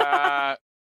stuff.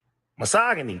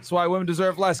 Misogyny. That's why women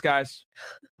deserve less, guys.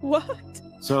 What?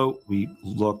 So we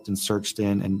looked and searched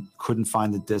in and couldn't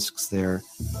find the discs there.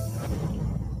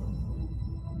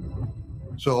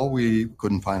 So we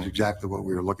couldn't find exactly what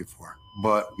we were looking for,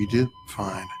 but we did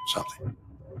find something.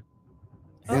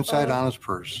 Inside Anna's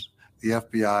purse, the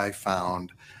FBI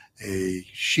found a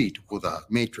sheet with a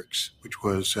matrix, which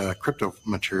was crypto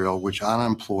material, which Anna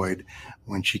employed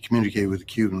when she communicated with the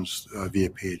Cubans via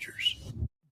pagers.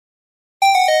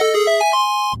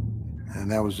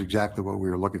 And that was exactly what we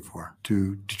were looking for,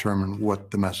 to determine what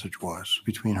the message was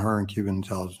between her and Cuban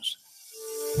intelligence.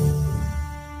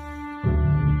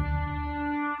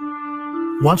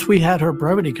 Once we had her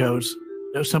brevity codes,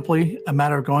 it was simply a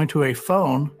matter of going to a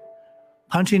phone,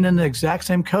 punching in the exact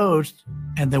same codes,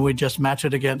 and then we just match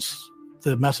it against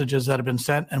the messages that have been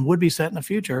sent and would be sent in the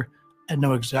future and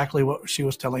know exactly what she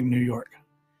was telling New York.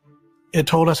 It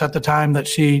told us at the time that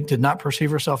she did not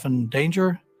perceive herself in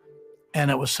danger,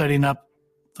 and it was setting up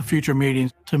the future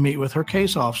meetings to meet with her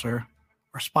case officer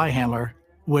or spy handler,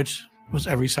 which was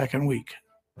every second week.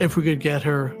 If we could get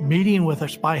her meeting with a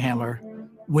spy handler,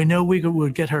 we know we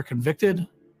would get her convicted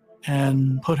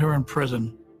and put her in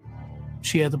prison.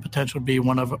 She had the potential to be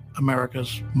one of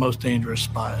America's most dangerous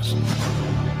spies.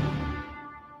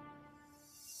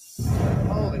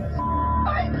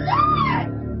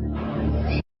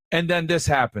 And then this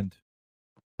happened.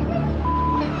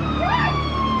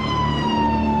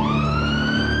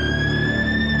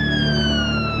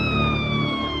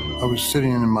 I was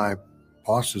sitting in my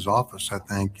boss's office, I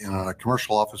think, in a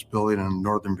commercial office building in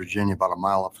Northern Virginia, about a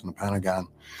mile up from the Pentagon,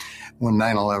 when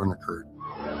 9/11 occurred.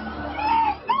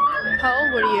 How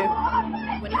old were you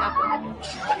when it happened?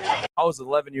 I was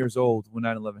 11 years old when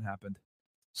 9/11 happened.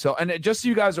 So, and just so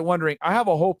you guys are wondering, I have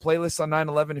a whole playlist on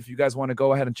 9/11 if you guys want to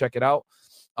go ahead and check it out.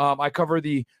 I cover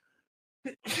the,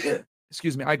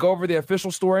 excuse me, I go over the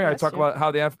official story. I talk about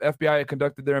how the FBI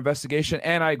conducted their investigation,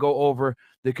 and I go over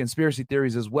the conspiracy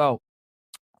theories as well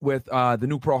with the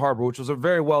new Pearl Harbor, which was a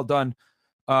very well done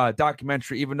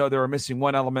documentary, even though they were missing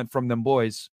one element from them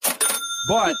boys.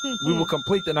 But we will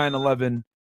complete the 9/11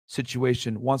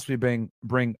 situation once we bring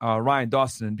Ryan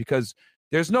Dawson in, because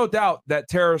there's no doubt that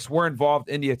terrorists were involved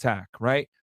in the attack, right?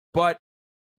 But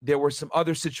there were some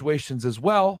other situations as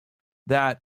well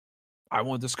that I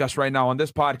won't discuss right now on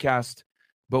this podcast,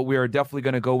 but we are definitely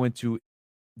going to go into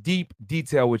deep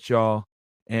detail with y'all,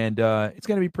 and it's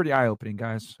going to be pretty eye-opening,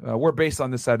 guys. We're based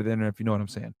on this side of the internet, if you know what I'm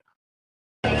saying.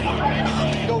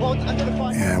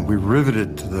 And we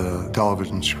riveted to the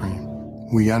television screen.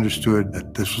 We understood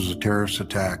that this was a terrorist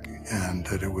attack and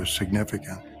that it was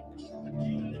significant.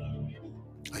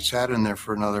 I sat in there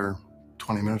for another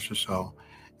 20 minutes or so,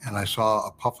 and I saw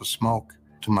a puff of smoke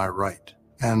to my right.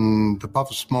 And the puff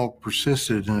of smoke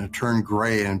persisted, and it turned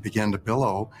gray and began to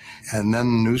billow. And then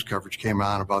the news coverage came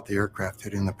on about the aircraft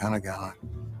hitting the Pentagon.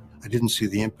 I didn't see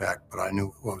the impact, but I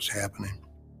knew what was happening.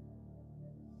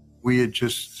 We had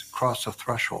just crossed a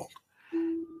threshold,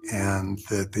 and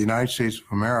that the United States of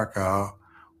America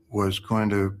was going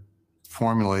to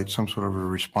formulate some sort of a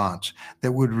response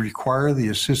that would require the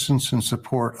assistance and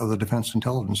support of the Defense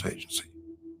Intelligence Agency.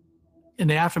 In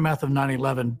the aftermath of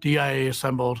 9/11, DIA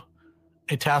assembled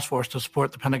a task force to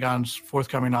support the Pentagon's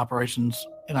forthcoming operations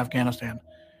in Afghanistan.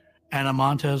 Anna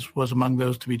Montes was among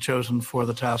those to be chosen for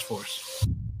the task force.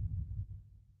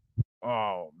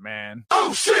 Oh, man.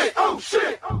 Oh, shit! Oh,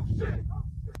 shit! Oh, shit!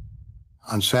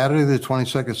 On Saturday, the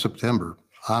 22nd of September,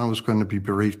 Anna was going to be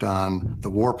briefed on the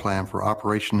war plan for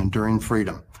Operation Enduring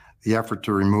Freedom, the effort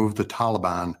to remove the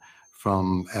Taliban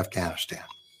from Afghanistan.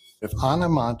 If Anna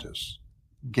Montes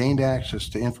gained access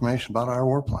to information about our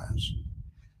war plans.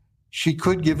 She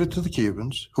could give it to the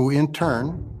Cubans, who in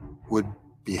turn would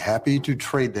be happy to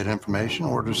trade that information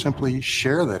or to simply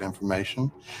share that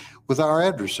information with our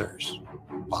adversaries,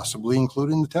 possibly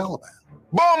including the Taliban.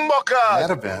 In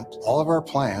that event, all of our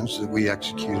plans that we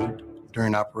executed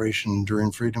during Operation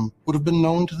Enduring Freedom would have been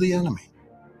known to the enemy.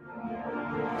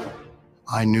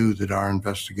 I knew that our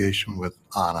investigation with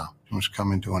Anna was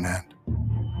coming to an end.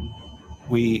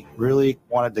 We really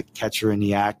wanted to catch her in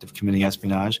the act of committing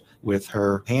espionage with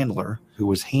her handler, who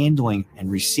was handling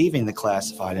and receiving the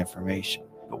classified information.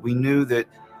 But we knew that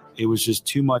it was just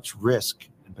too much risk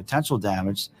and potential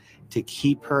damage to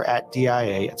keep her at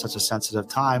DIA at such a sensitive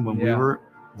time when we were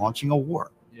launching a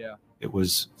war. Yeah. It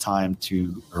was time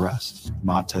to arrest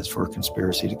Montes for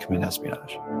conspiracy to commit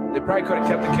espionage. They probably could have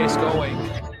kept the case going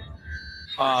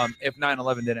if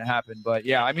 9/11 didn't happen. But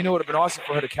yeah, I mean, it would have been awesome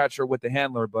for her to catch her with the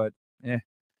handler, but it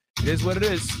is what it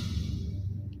is.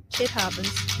 It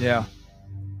happens. Yeah.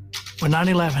 When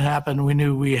 9/11 happened, we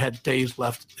knew we had days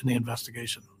left in the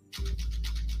investigation.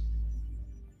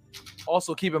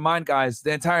 Also, keep in mind, guys,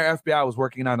 the entire FBI was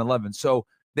working 9/11, so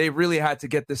they really had to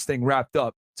get this thing wrapped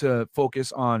up to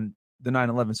focus on the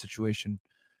 9/11 situation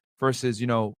versus,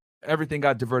 everything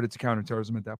got diverted to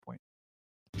counterterrorism at that point.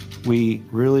 We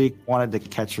really wanted to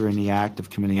catch her in the act of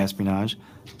committing espionage,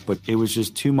 but it was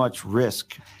just too much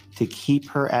risk to keep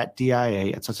her at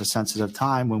DIA at such a sensitive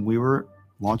time when we were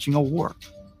launching a war.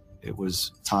 It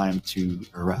was time to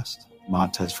arrest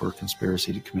Montes for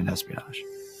conspiracy to commit espionage.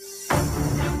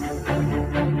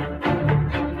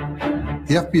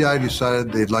 The FBI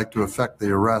decided they'd like to effect the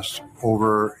arrest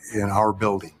over in our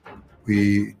building.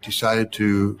 We decided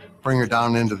to bring her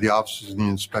down into the offices of the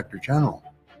Inspector General.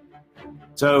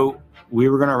 So we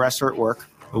were going to arrest her at work,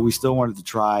 but we still wanted to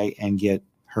try and get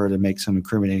her to make some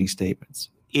incriminating statements.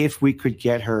 If we could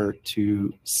get her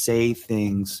to say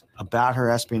things about her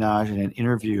espionage in an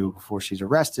interview before she's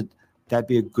arrested, that'd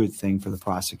be a good thing for the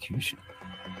prosecution.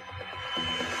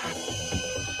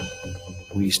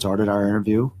 We started our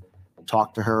interview,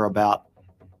 talked to her about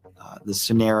the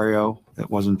scenario that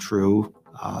wasn't true,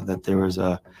 that there was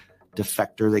a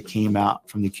defector that came out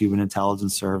from the Cuban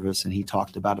intelligence service, and he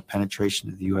talked about a penetration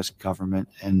of the U.S. government.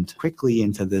 And quickly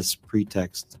into this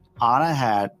pretext, Anna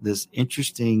had this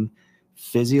interesting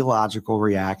physiological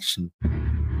reaction.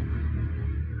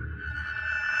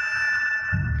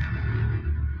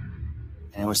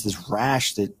 And it was this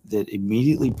rash that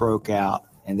immediately broke out,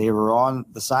 and they were on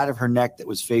the side of her neck that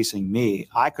was facing me.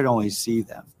 I could only see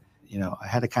them. I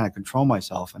had to kind of control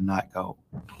myself and not go,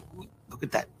 look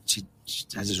at that. She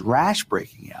has this rash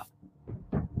breaking out.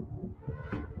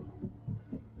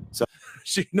 So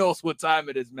she knows what time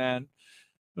it is, man.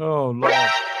 Oh, Lord.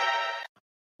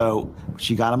 So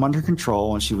she got him under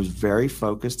control, and she was very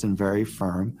focused and very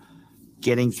firm.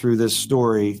 Getting through this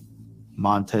story,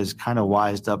 Montes kind of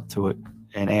wised up to it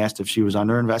and asked if she was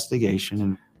under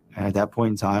investigation. And at that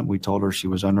point in time, we told her she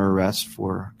was under arrest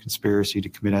for conspiracy to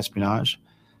commit espionage,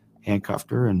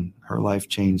 handcuffed her, and her life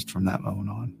changed from that moment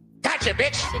on. Gotcha,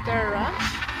 bitch! She got a rush?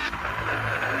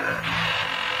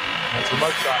 That's a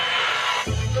mugshot.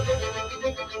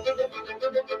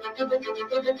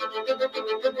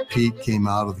 Pete came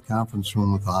out of the conference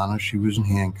room with Anna. She was in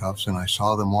handcuffs, and I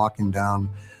saw them walking down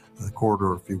the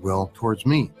corridor, if you will, towards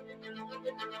me.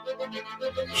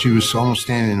 She was almost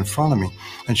standing in front of me,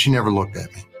 and she never looked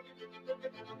at me.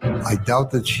 I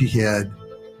doubt that she had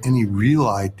any real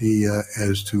idea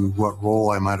as to what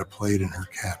role I might have played in her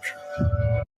capture.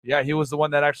 Yeah, he was the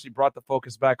one that actually brought the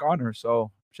focus back on her,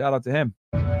 so shout out to him.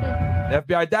 The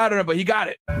FBI doubted him, but he got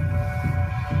it.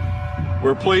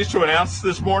 We're pleased to announce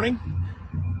this morning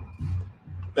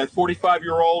that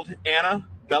 45-year-old Anna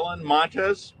Belen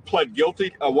Montes pled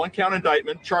guilty to a one-count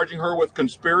indictment charging her with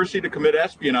conspiracy to commit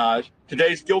espionage.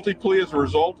 Today's guilty plea is a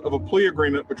result of a plea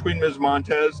agreement between Ms.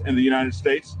 Montes and the United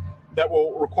States that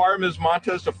will require Ms.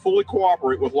 Montes to fully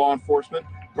cooperate with law enforcement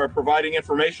by providing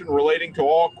information relating to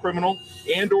all criminal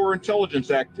and/or intelligence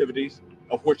activities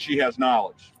of which she has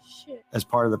knowledge. As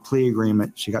part of the plea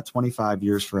agreement, she got 25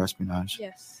 years for espionage.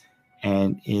 Yes.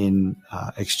 And in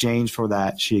exchange for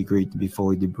that, she agreed to be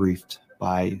fully debriefed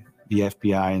by the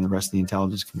FBI and the rest of the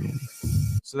intelligence community.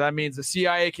 So that means the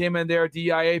CIA came in there,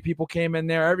 DIA people came in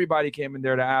there, everybody came in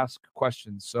there to ask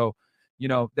questions. So,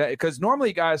 that because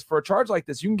normally, guys, for a charge like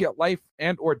this, you can get life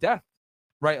and or death,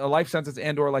 right? A life sentence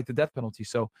and or like the death penalty.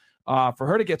 So for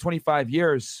her to get 25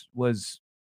 years was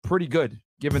pretty good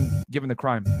given the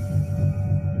crime.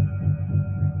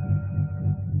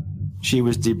 She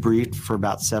was debriefed for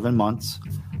about 7 months.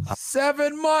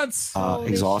 7 months!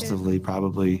 Exhaustively,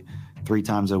 probably 3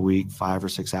 times a week, 5 or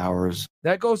 6 hours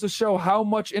That goes to show how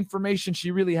much information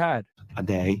she really had. a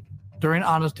day. During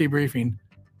Anna's debriefing,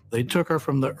 they took her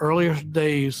from the earliest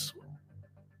days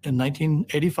in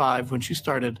 1985 when she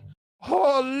started.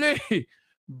 Holy,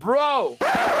 bro.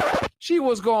 She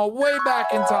was going way back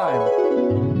in time.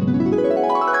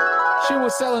 She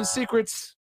was selling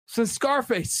secrets since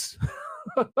Scarface.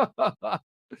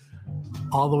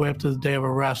 All the way up to the day of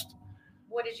arrest.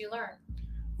 What did you learn?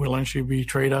 We learned she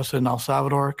betrayed us in El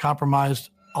Salvador, compromised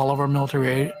all of our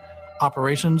military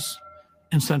operations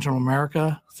in Central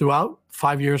America throughout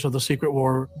 5 years of the secret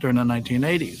war during the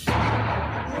 1980s.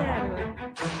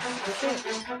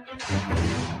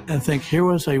 And think, here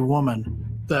was a woman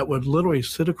that would literally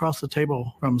sit across the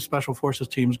table from special forces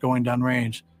teams going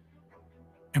downrange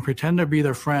and pretend to be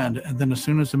their friend, and then as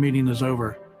soon as the meeting is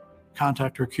over,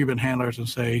 contact her Cuban handlers and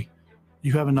say,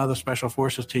 you have another special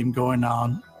forces team going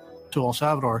on to El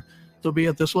Salvador. They'll be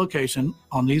at this location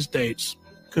on these dates.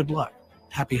 Good luck.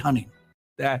 Happy hunting.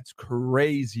 That's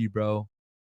crazy, bro.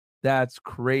 That's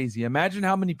crazy. Imagine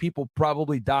how many people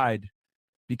probably died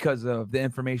because of the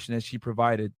information that she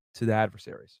provided to the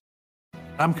adversaries.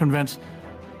 I'm convinced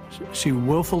she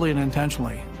willfully and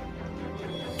intentionally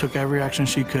took every action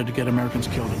she could to get Americans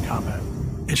killed in combat.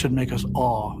 It should make us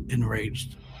all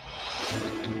enraged.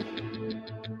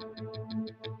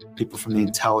 People from the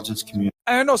intelligence community.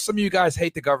 I know some of you guys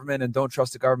hate the government and don't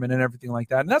trust the government and everything like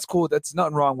that. And that's cool. That's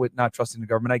nothing wrong with not trusting the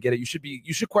government. I get it.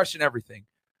 You should question everything.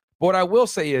 But what I will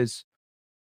say is,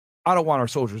 I don't want our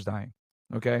soldiers dying.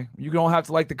 Okay. You don't have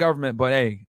to like the government, but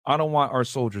hey, I don't want our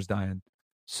soldiers dying.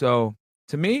 So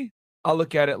to me, I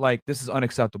look at it like this is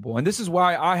unacceptable. And this is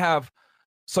why I have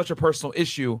such a personal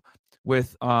issue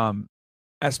with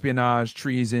espionage,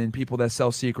 treason, people that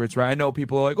sell secrets, right? I know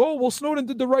people are like, oh, well, Snowden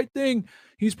did the right thing.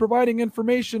 He's providing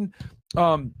information,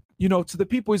 to the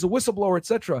people. He's a whistleblower,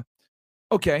 etc.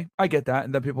 Okay, I get that.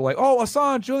 And then people are like, oh,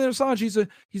 Julian Assange,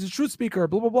 he's a truth speaker,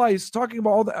 blah, blah, blah. He's talking about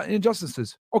all the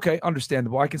injustices. Okay,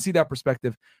 understandable. I can see that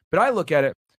perspective. But I look at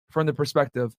it from the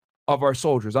perspective of our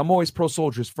soldiers. I'm always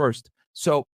pro-soldiers first.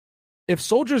 So if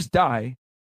soldiers die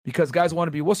because guys want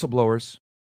to be whistleblowers,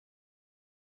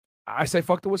 I say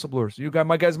fuck the whistleblowers.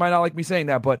 My guys might not like me saying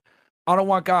that, but I don't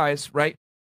want guys, right,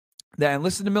 that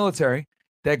enlist in the military,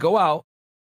 that go out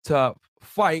to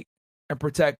fight and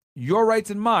protect your rights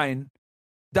and mine,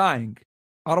 dying.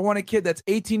 I don't want a kid that's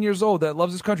 18 years old that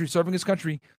loves his country, serving his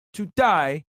country, to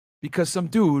die because some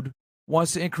dude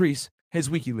wants to increase his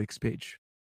WikiLeaks page.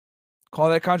 Call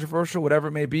that controversial, whatever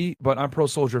it may be, but I'm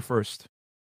pro-soldier first.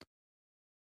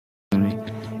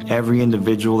 Every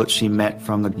individual that she met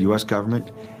from the U.S.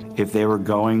 government, if they were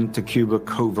going to Cuba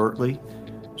covertly,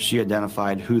 she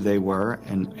identified who they were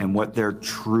and what their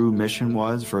true mission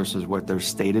was versus what their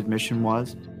stated mission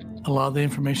was. A lot of the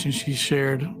information she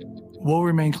shared will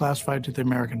remain classified to the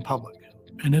American public.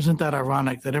 And isn't that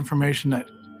ironic that information that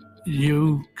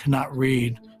you cannot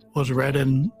read was read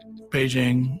in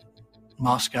Beijing,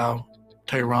 Moscow,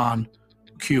 Tehran,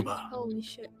 Cuba? Holy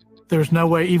shit. There's no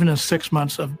way, even in 6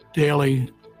 months of daily,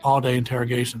 all-day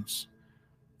interrogations,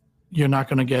 you're not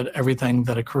going to get everything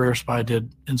that a career spy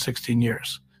did in 16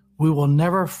 years. We will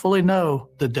never fully know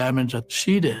the damage that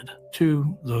she did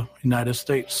to the United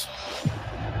States.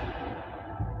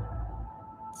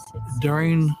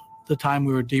 During the time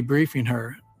we were debriefing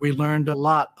her, we learned a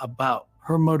lot about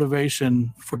her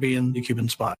motivation for being the Cuban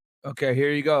spy. Okay,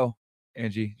 here you go,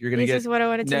 Angie. You're gonna This is what I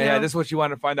wanted to know. Yeah, this is what you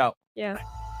wanted to find out. Yeah.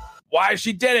 Why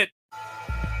she did it.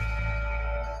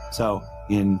 So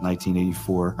in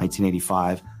 1984,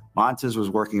 1985, Montes was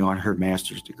working on her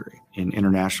master's degree in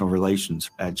international relations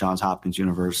at Johns Hopkins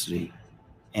University.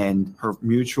 And her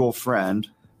mutual friend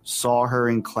saw her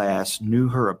in class, knew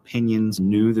her opinions,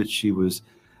 knew that she was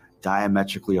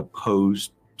diametrically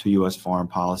opposed to U.S. foreign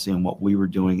policy and what we were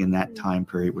doing in that time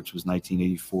period, which was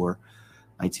 1984,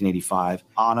 1985.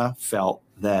 Anna felt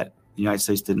that the United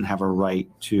States didn't have a right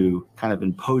to kind of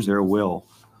impose their will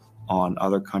on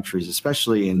other countries,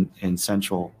 especially in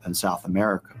Central and South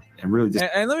America. And really,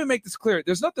 and let me make this clear.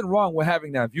 There's nothing wrong with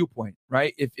having that viewpoint,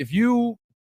 right? If you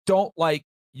don't like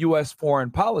U.S. foreign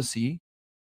policy,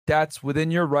 that's within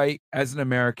your right as an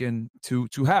American to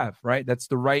have, right? That's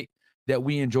the right that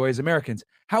we enjoy as Americans.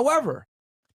 However,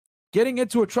 getting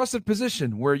into a trusted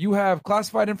position where you have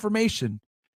classified information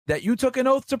that you took an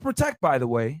oath to protect, by the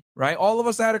way, right? All of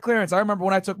us had a clearance. I remember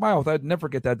when I took my oath, I'd never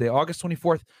forget that day, August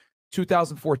 24th,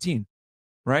 2014,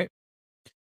 right?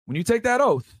 When you take that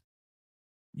oath,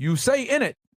 you say in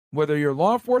it, whether you're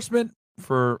law enforcement,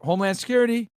 for Homeland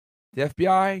Security, the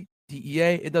FBI,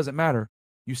 DEA, it doesn't matter.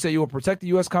 You say you will protect the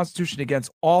U.S. Constitution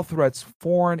against all threats,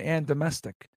 foreign and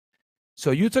domestic.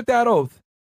 So you took that oath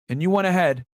and you went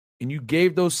ahead and you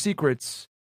gave those secrets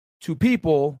to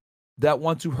people that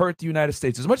want to hurt the United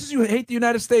States. As much as you hate the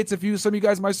United States, some of you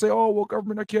guys might say, oh, well,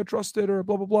 government, I can't trust it, or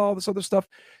blah, blah, blah, all this other stuff.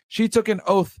 She took an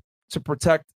oath to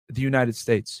protect the United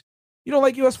States. You don't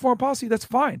like U.S. foreign policy? That's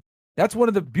fine. That's one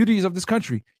of the beauties of this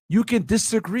country. You can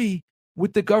disagree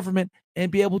with the government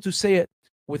and be able to say it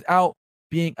without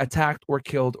being attacked or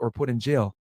killed or put in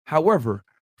jail. However,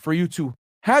 for you to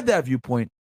have that viewpoint,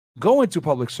 go into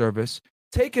public service,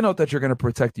 take an oath that you're going to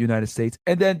protect the United States,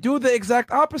 and then do the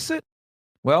exact opposite,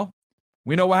 well,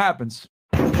 we know what happens.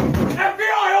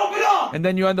 FBI, open up! And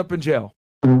then you end up in jail.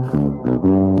 Or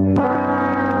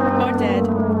dead.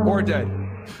 Or dead.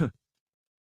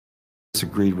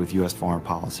 Disagreed with U.S. foreign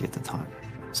policy at the time.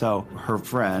 So her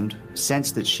friend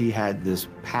sensed that she had this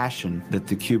passion that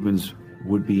the Cubans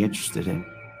would be interested in.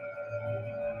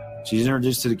 She's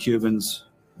introduced to the Cubans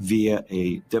via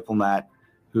a diplomat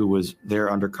who was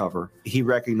there undercover. He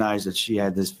recognized that she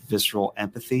had this visceral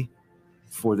empathy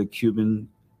for the Cuban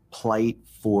plight,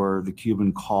 for the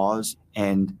Cuban cause,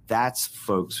 and that's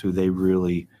folks who they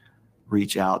really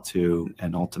reach out to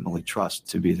and ultimately trust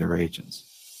to be their agents.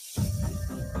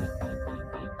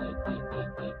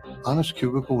 Honest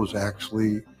Cubicle was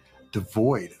actually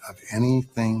devoid of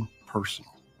anything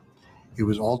personal. It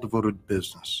was all devoted to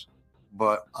business.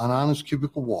 But on Honest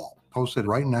Cubicle wall, posted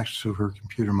right next to her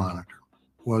computer monitor,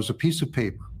 was a piece of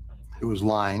paper. It was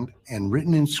lined and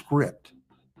written in script.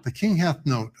 The king hath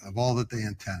note of all that they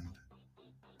intend,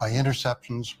 by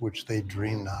interceptions which they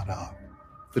dream not of.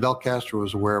 Fidel Castro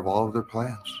was aware of all of their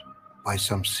plans, by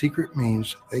some secret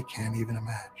means they can't even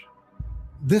imagine.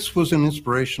 This was an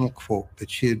inspirational quote that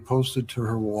she had posted to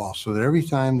her wall so that every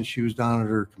time that she was down at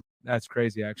her That's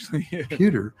crazy, actually.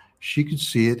 computer, she could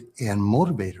see it and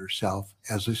motivate herself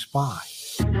as a spy.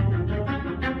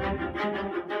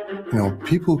 You know,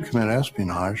 people who commit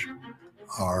espionage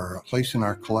are placing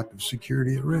our collective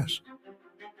security at risk.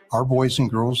 Our boys and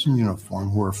girls in uniform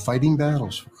who are fighting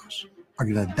battles for us are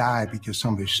going to die because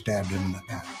somebody stabbed them in the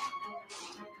back.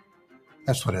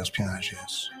 That's what espionage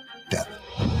is, death.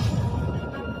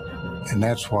 And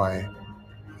that's why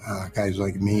guys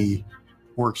like me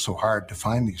work so hard to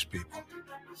find these people.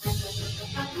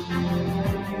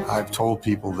 I've told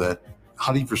people that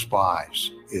hunting for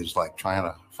spies is like trying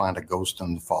to find a ghost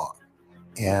in the fog.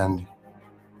 And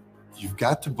you've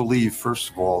got to believe, first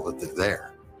of all, that they're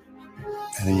there.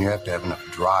 And then you have to have enough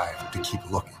drive to keep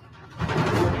looking.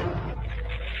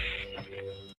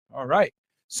 All right.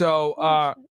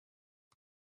 So,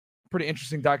 pretty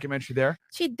interesting documentary there.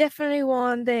 She definitely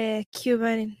won the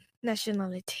Cuban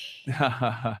nationality.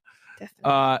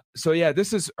 So yeah,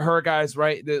 this is her, guys,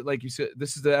 right? Like you said,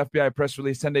 this is the FBI press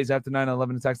release 10 days after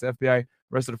 9/11 attacks. The FBI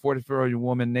arrested a 44-year-old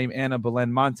woman named Ana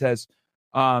Belén Montes.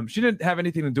 She didn't have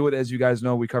anything to do with it, as you guys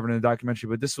know. We covered in the documentary,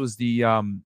 but this was the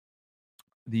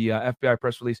FBI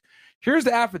press release. Here's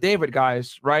the affidavit,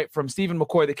 guys, right, from Stephen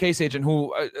McCoy, the case agent,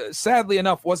 who sadly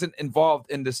enough wasn't involved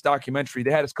in this documentary.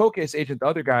 They had his co-case agent, the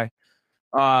other guy.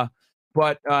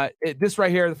 But this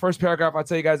right here, the first paragraph, I'll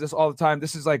tell you guys this all the time.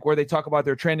 This is like where they talk about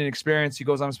their training experience. He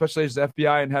goes, I'm a special agent of the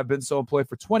FBI and have been so employed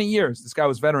for 20 years. This guy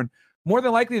was veteran. More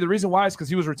than likely, the reason why is because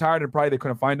he was retired and probably they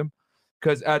couldn't find him.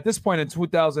 Because at this point in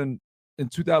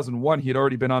 2001, he had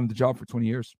already been on the job for 20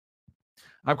 years.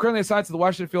 I'm currently assigned to the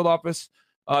Washington field office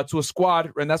to a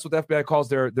squad, and that's what the FBI calls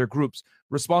their groups,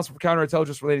 responsible for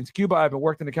counterintelligence relating to Cuba. I've been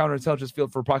working in the counterintelligence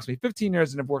field for approximately 15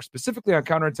 years and have worked specifically on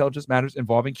counterintelligence matters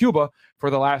involving Cuba for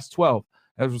the last 12.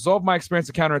 As a result of my experience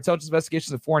in counterintelligence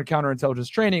investigations and foreign counterintelligence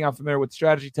training, I'm familiar with the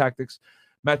strategy, tactics,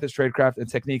 methods, tradecraft, and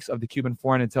techniques of the Cuban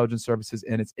Foreign Intelligence Services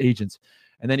and its agents.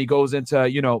 And then he goes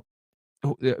into,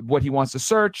 what he wants to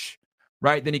search,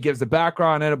 right? Then he gives the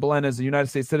background. Ana Belén is a United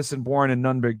States citizen born in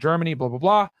Nuremberg, Germany, blah, blah,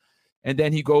 blah. And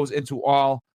then he goes into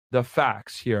all the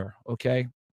facts here, okay?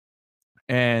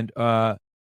 And,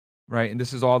 right, and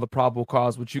this is all the probable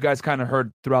cause, which you guys kind of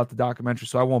heard throughout the documentary,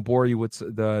 so I won't bore you with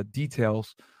the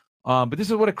details. But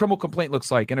this is what a criminal complaint looks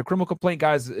like. And a criminal complaint,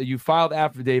 guys, you filed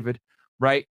affidavit,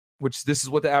 right? Which this is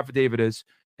what the affidavit is.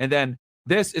 And then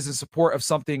this is in support of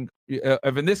something,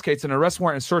 of in this case, an arrest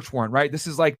warrant and search warrant, right? This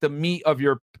is like the meat of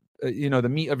your,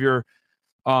 your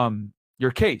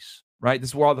case, right?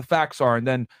 This is where all the facts are. And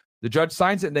then the judge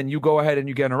signs it, and then you go ahead and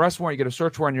you get an arrest warrant, you get a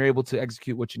search warrant, and you're able to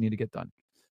execute what you need to get done,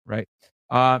 right?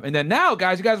 And then now,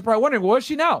 guys, you guys are probably wondering, well, is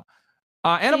she now?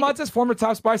 Ana Montes, former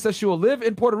top spy, says she will live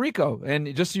in Puerto Rico.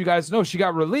 And just so you guys know, she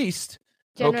got released.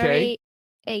 January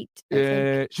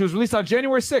 8th. She was released on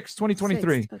January 6th,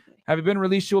 2023. Okay. Having been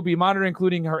released, she will be monitored,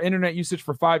 including her internet usage,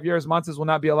 for 5 years. Montes will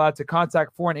not be allowed to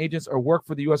contact foreign agents or work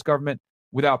for the U.S. government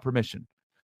without permission.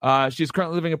 She's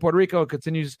currently living in Puerto Rico and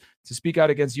continues to speak out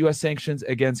against U.S. sanctions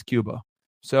against Cuba.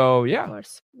 So yeah, Of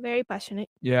course, very passionate.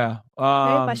 yeah,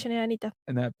 Very passionate, Anita.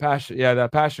 and that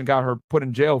passion got her put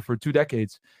in jail for 2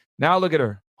 decades. Now look at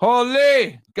her,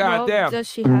 holy goddamn. Does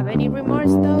she have any remorse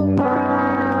though?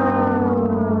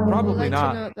 Probably I'd like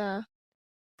not. to know that.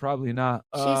 Probably not.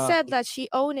 She said that she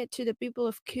owned it to the people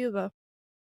of Cuba.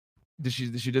 Did she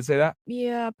say that?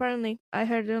 Yeah, apparently. I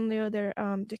heard it on the other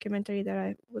documentary that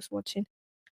I was watching.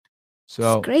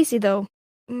 So it's crazy though.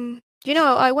 You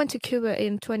know, I went to Cuba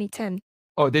in 2010.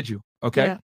 Oh, did you? Okay.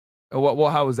 Yeah. Well,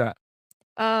 how was that?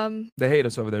 They hate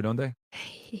us over there, don't they?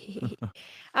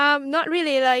 Not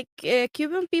really. Like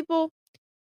Cuban people.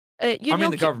 I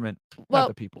mean the government, not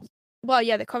the people. Well,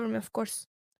 yeah, the government, of course.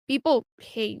 People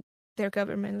hate their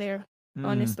government there.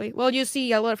 Honestly, well, you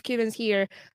see a lot of Cubans here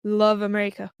love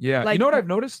America. Yeah, like, you know what I've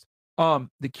noticed?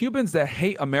 The Cubans that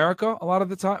hate America a lot of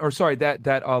the time, or sorry, that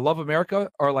love America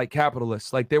are like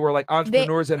capitalists. Like they were like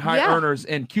entrepreneurs and high earners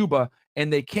in Cuba,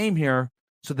 and they came here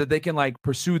so that they can like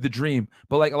pursue the dream.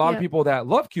 But like a lot of people that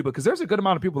love Cuba, because there's a good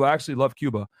amount of people that actually love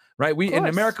Cuba, right? We in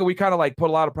America, we kind of like put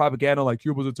a lot of propaganda, like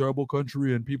Cuba's a terrible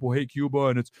country and people hate Cuba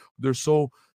and they're so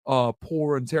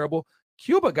poor and terrible.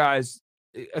 Cuba, guys,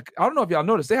 I don't know if y'all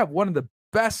noticed, they have one of the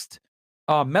best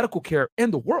medical care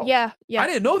in the world. Yeah. I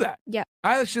didn't know that. Yeah.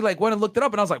 I actually like went and looked it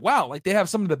up and I was like, wow, like they have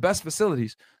some of the best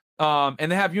facilities.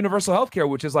 And they have universal healthcare,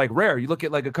 which is like rare. You look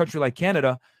at like a country like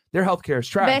Canada, their healthcare is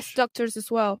trash. Best doctors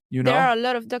as well. You know? There are a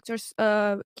lot of doctors,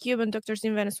 Cuban doctors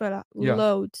in Venezuela. Yeah.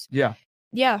 Loads. Yeah.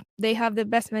 Yeah, they have the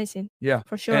best medicine. Yeah,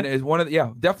 for sure. And it's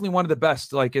definitely one of the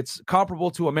best. Like it's comparable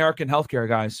to American healthcare,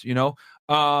 guys, you know?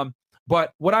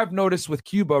 But what I've noticed with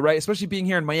Cuba, right, especially being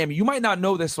here in Miami, you might not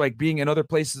know this, like being in other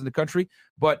places in the country,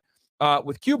 but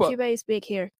with Cuba is big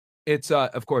here. It's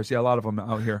of course, a lot of them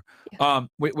out here.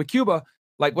 With Cuba,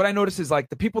 like what I noticed is like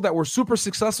the people that were super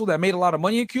successful that made a lot of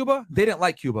money in Cuba, they didn't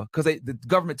like Cuba because the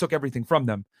government took everything from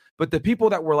them. But the people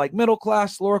that were like middle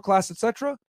class, lower class,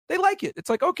 etc., they like it. It's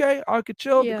like, okay, I could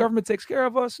chill. The government takes care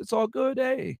of us. It's all good.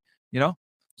 Hey, you know.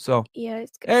 So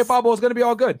it's good. Hey, Pablo, it's gonna be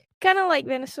all good. Kind of like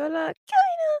Venezuela, kind of.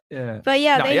 Yeah, but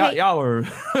yeah, y'all are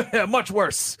much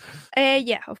worse.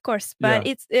 Yeah, of course. But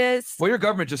it's well, your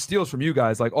government just steals from you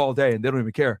guys like all day, and they don't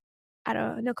even care. I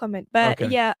don't no comment. But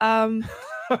yeah,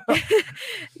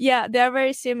 yeah, they're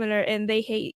very similar, and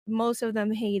most of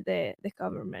them hate the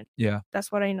government. Yeah,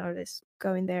 that's what I noticed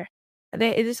going there.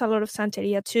 It is a lot of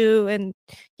Santeria too, and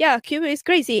yeah, Cuba is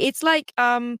crazy. It's like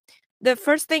the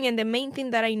first thing and the main thing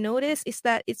that I noticed is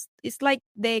that it's like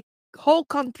the whole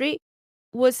country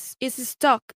is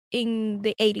stuck in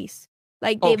the 80s.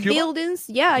 Like the Cuba? buildings,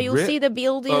 you'll see the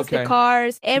buildings, the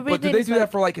cars, everything. But do they do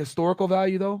that for like historical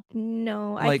value though?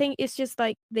 No, I think it's just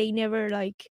like they never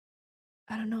like,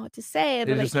 I don't know what to say.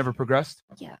 They but just never progressed?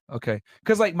 Yeah. Okay.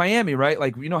 Because like Miami, right?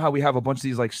 Like, you know how we have a bunch of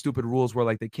these like stupid rules where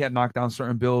like they can't knock down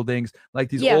certain buildings, like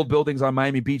these old buildings on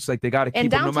Miami Beach, like they got to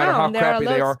keep them no matter how crappy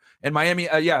they are. And Miami,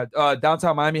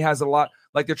 downtown Miami has a lot,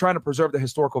 like they're trying to preserve the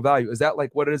historical value. Is that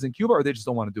like what it is in Cuba, or they just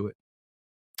don't want to do it?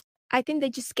 I think they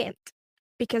just can't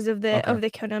because of the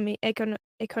economy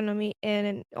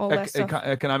and all that stuff.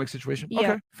 Economic situation?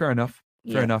 Yeah. Okay. Fair enough.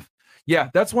 Yeah,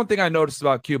 that's one thing I noticed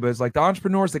about Cuba is like the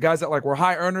entrepreneurs, the guys that like were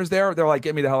high earners there, they're like,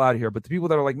 get me the hell out of here. But the people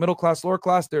that are like middle class, lower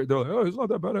class, they're like, oh, it's not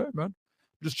that bad, man.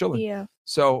 Just chilling. Yeah.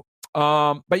 So,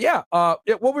 but yeah, what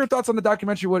were your thoughts on the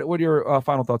documentary? What are your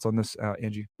final thoughts on this,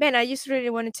 Angie? Man, I just really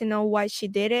wanted to know why she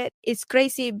did it. It's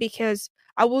crazy because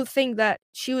I would think that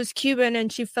she was Cuban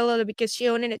and she fell out because she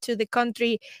owned it to the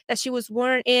country that she was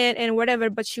born in and whatever,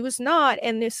 but she was not.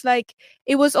 And it's like,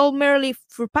 it was all merely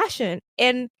for passion.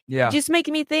 And just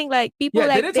making me think like people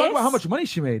like they didn't talk about how much money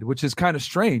she made, which is kind of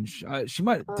strange.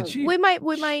 We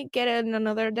might get in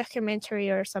another documentary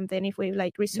or something if we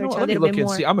like research a little bit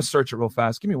more. I'm gonna search it real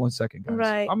fast. Give me 1 second, guys.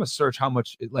 Right. I'm gonna search how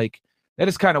much that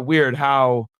is kind of weird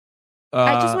how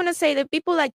I just want to say that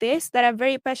people like this that are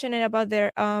very passionate about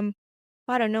their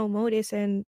I don't know, motives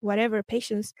and whatever,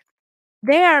 patience,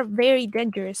 they are very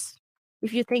dangerous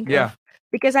if you think of.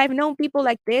 Because I've known people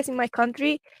like this in my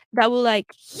country that will like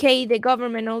hate the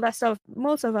government and all that stuff.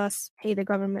 Most of us hate the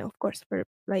government, of course, for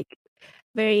like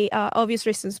very obvious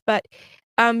reasons. But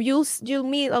you'll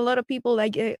meet a lot of people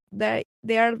like that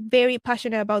they are very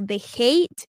passionate about the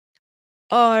hate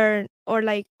or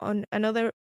like on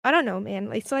another, I don't know, man.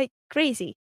 It's like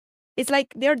crazy. It's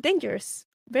like they're dangerous.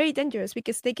 Very dangerous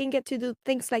because they can get to do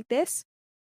things like this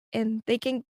and they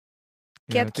can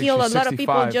kill a lot of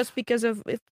people just because of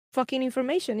fucking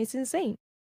information. It's insane.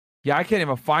 Yeah, I can't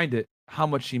even find it how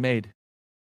much she made.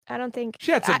 I don't think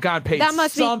she had to have gotten paid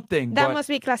something. That must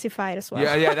be classified as well.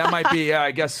 Yeah, that might be. Yeah,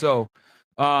 I guess so.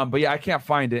 But yeah, I can't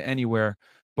find it anywhere.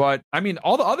 But I mean,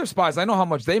 all the other spies, I know how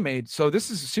much they made. So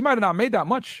she might have not made that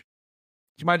much.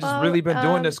 She might have just really been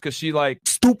doing this because she like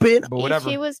stupid, but whatever.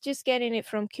 If she was just getting it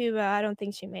from Cuba, I don't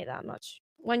think she made that much.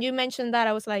 When you mentioned that,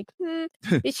 I was like,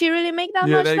 did she really make that much?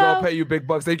 Yeah, they gonna pay you big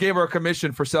bucks. They gave her a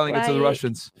commission for selling it to the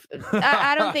Russians.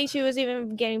 I don't think she was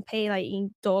even getting paid like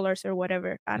in dollars or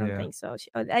whatever. I don't think so.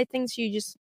 I think she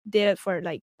just did it for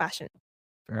like passion.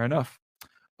 Fair enough.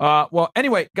 Well,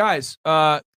 anyway, guys,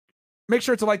 make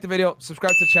sure to like the video,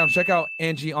 subscribe to the channel, check out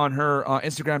Angie on her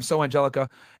Instagram, So Angelica.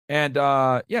 And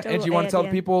Angie, you want to tell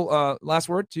the people last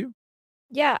word to you?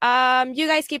 Yeah. You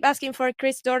guys keep asking for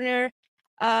Chris Dorner.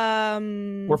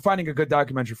 We're finding a good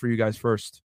documentary for you guys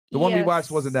first. The one we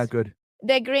watched wasn't that good.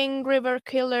 The Green River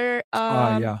Killer.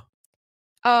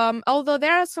 Although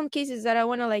there are some cases that I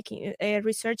want to like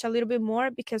research a little bit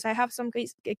more because I have some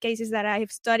cases that I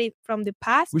have studied from the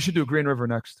past. We should do Green River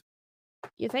next.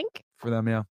 You think? For them,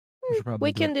 yeah.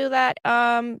 We can do that.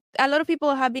 A lot of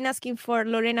people have been asking for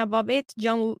Lorena Bobbitt,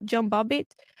 John Bobbitt.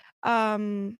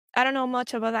 I don't know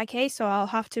much about that case, so I'll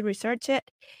have to research it.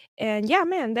 And yeah,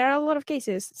 man, there are a lot of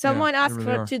cases. Someone asked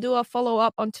to do a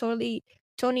follow-up on Tory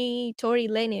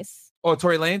Lanez. Oh,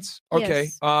 Tory Lanez? Okay.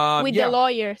 Yes. With the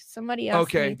lawyer. Somebody asked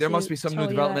Okay, there must be some new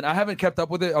development. I haven't kept up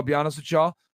with it, I'll be honest with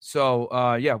y'all. So,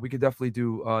 we could definitely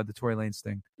do the Tory Lanez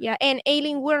thing. Yeah, and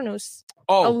Aileen Wuornos.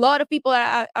 Oh. A lot of people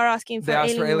are asking for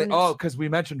Aileen Wuornos. Oh, because we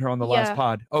mentioned her on the last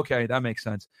pod. Okay, that makes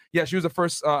sense. Yeah, she was the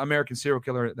first American serial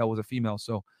killer that was a female.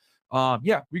 So,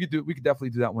 we could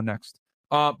definitely do that one next.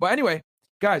 But anyway,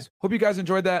 guys, hope you guys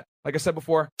enjoyed that. Like I said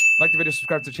before, like the video,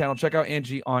 subscribe to the channel, check out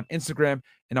Angie on Instagram,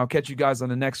 and I'll catch you guys on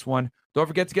the next one. Don't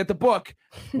forget to get the book,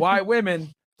 Why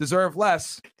Women Deserve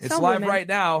Less. It's live right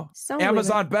now.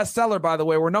 Amazon bestseller, by the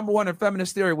way. We're #1 in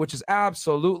feminist theory, which is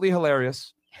absolutely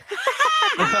hilarious.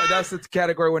 That's the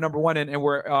category we're #1 in, and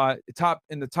we're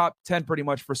in the top 10 pretty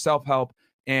much for self-help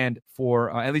and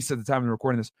for at least at the time of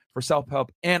recording this, for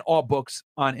self-help and all books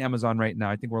on Amazon right now.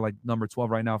 I think we're like number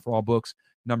 12 right now for all books,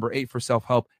 number 8 for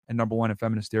self-help, and #1 in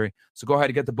feminist theory. So go ahead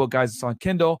and get the book, guys. It's on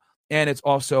Kindle, and it's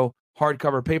also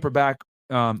hardcover paperback.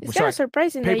 It's kind of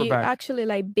surprising that you actually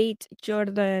like beat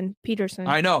Jordan Peterson.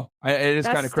 I know. It is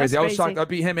kind of crazy. I was shocked. I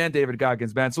beat him and David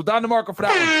Goggins, man. So Don DeMarco for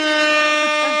that one.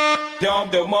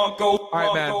 All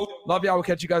right, man. Love y'all. We'll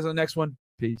catch you guys on the next one.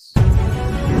 Peace. I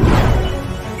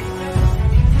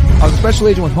was a special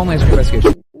agent with Homeland Security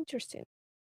Investigation. Interesting.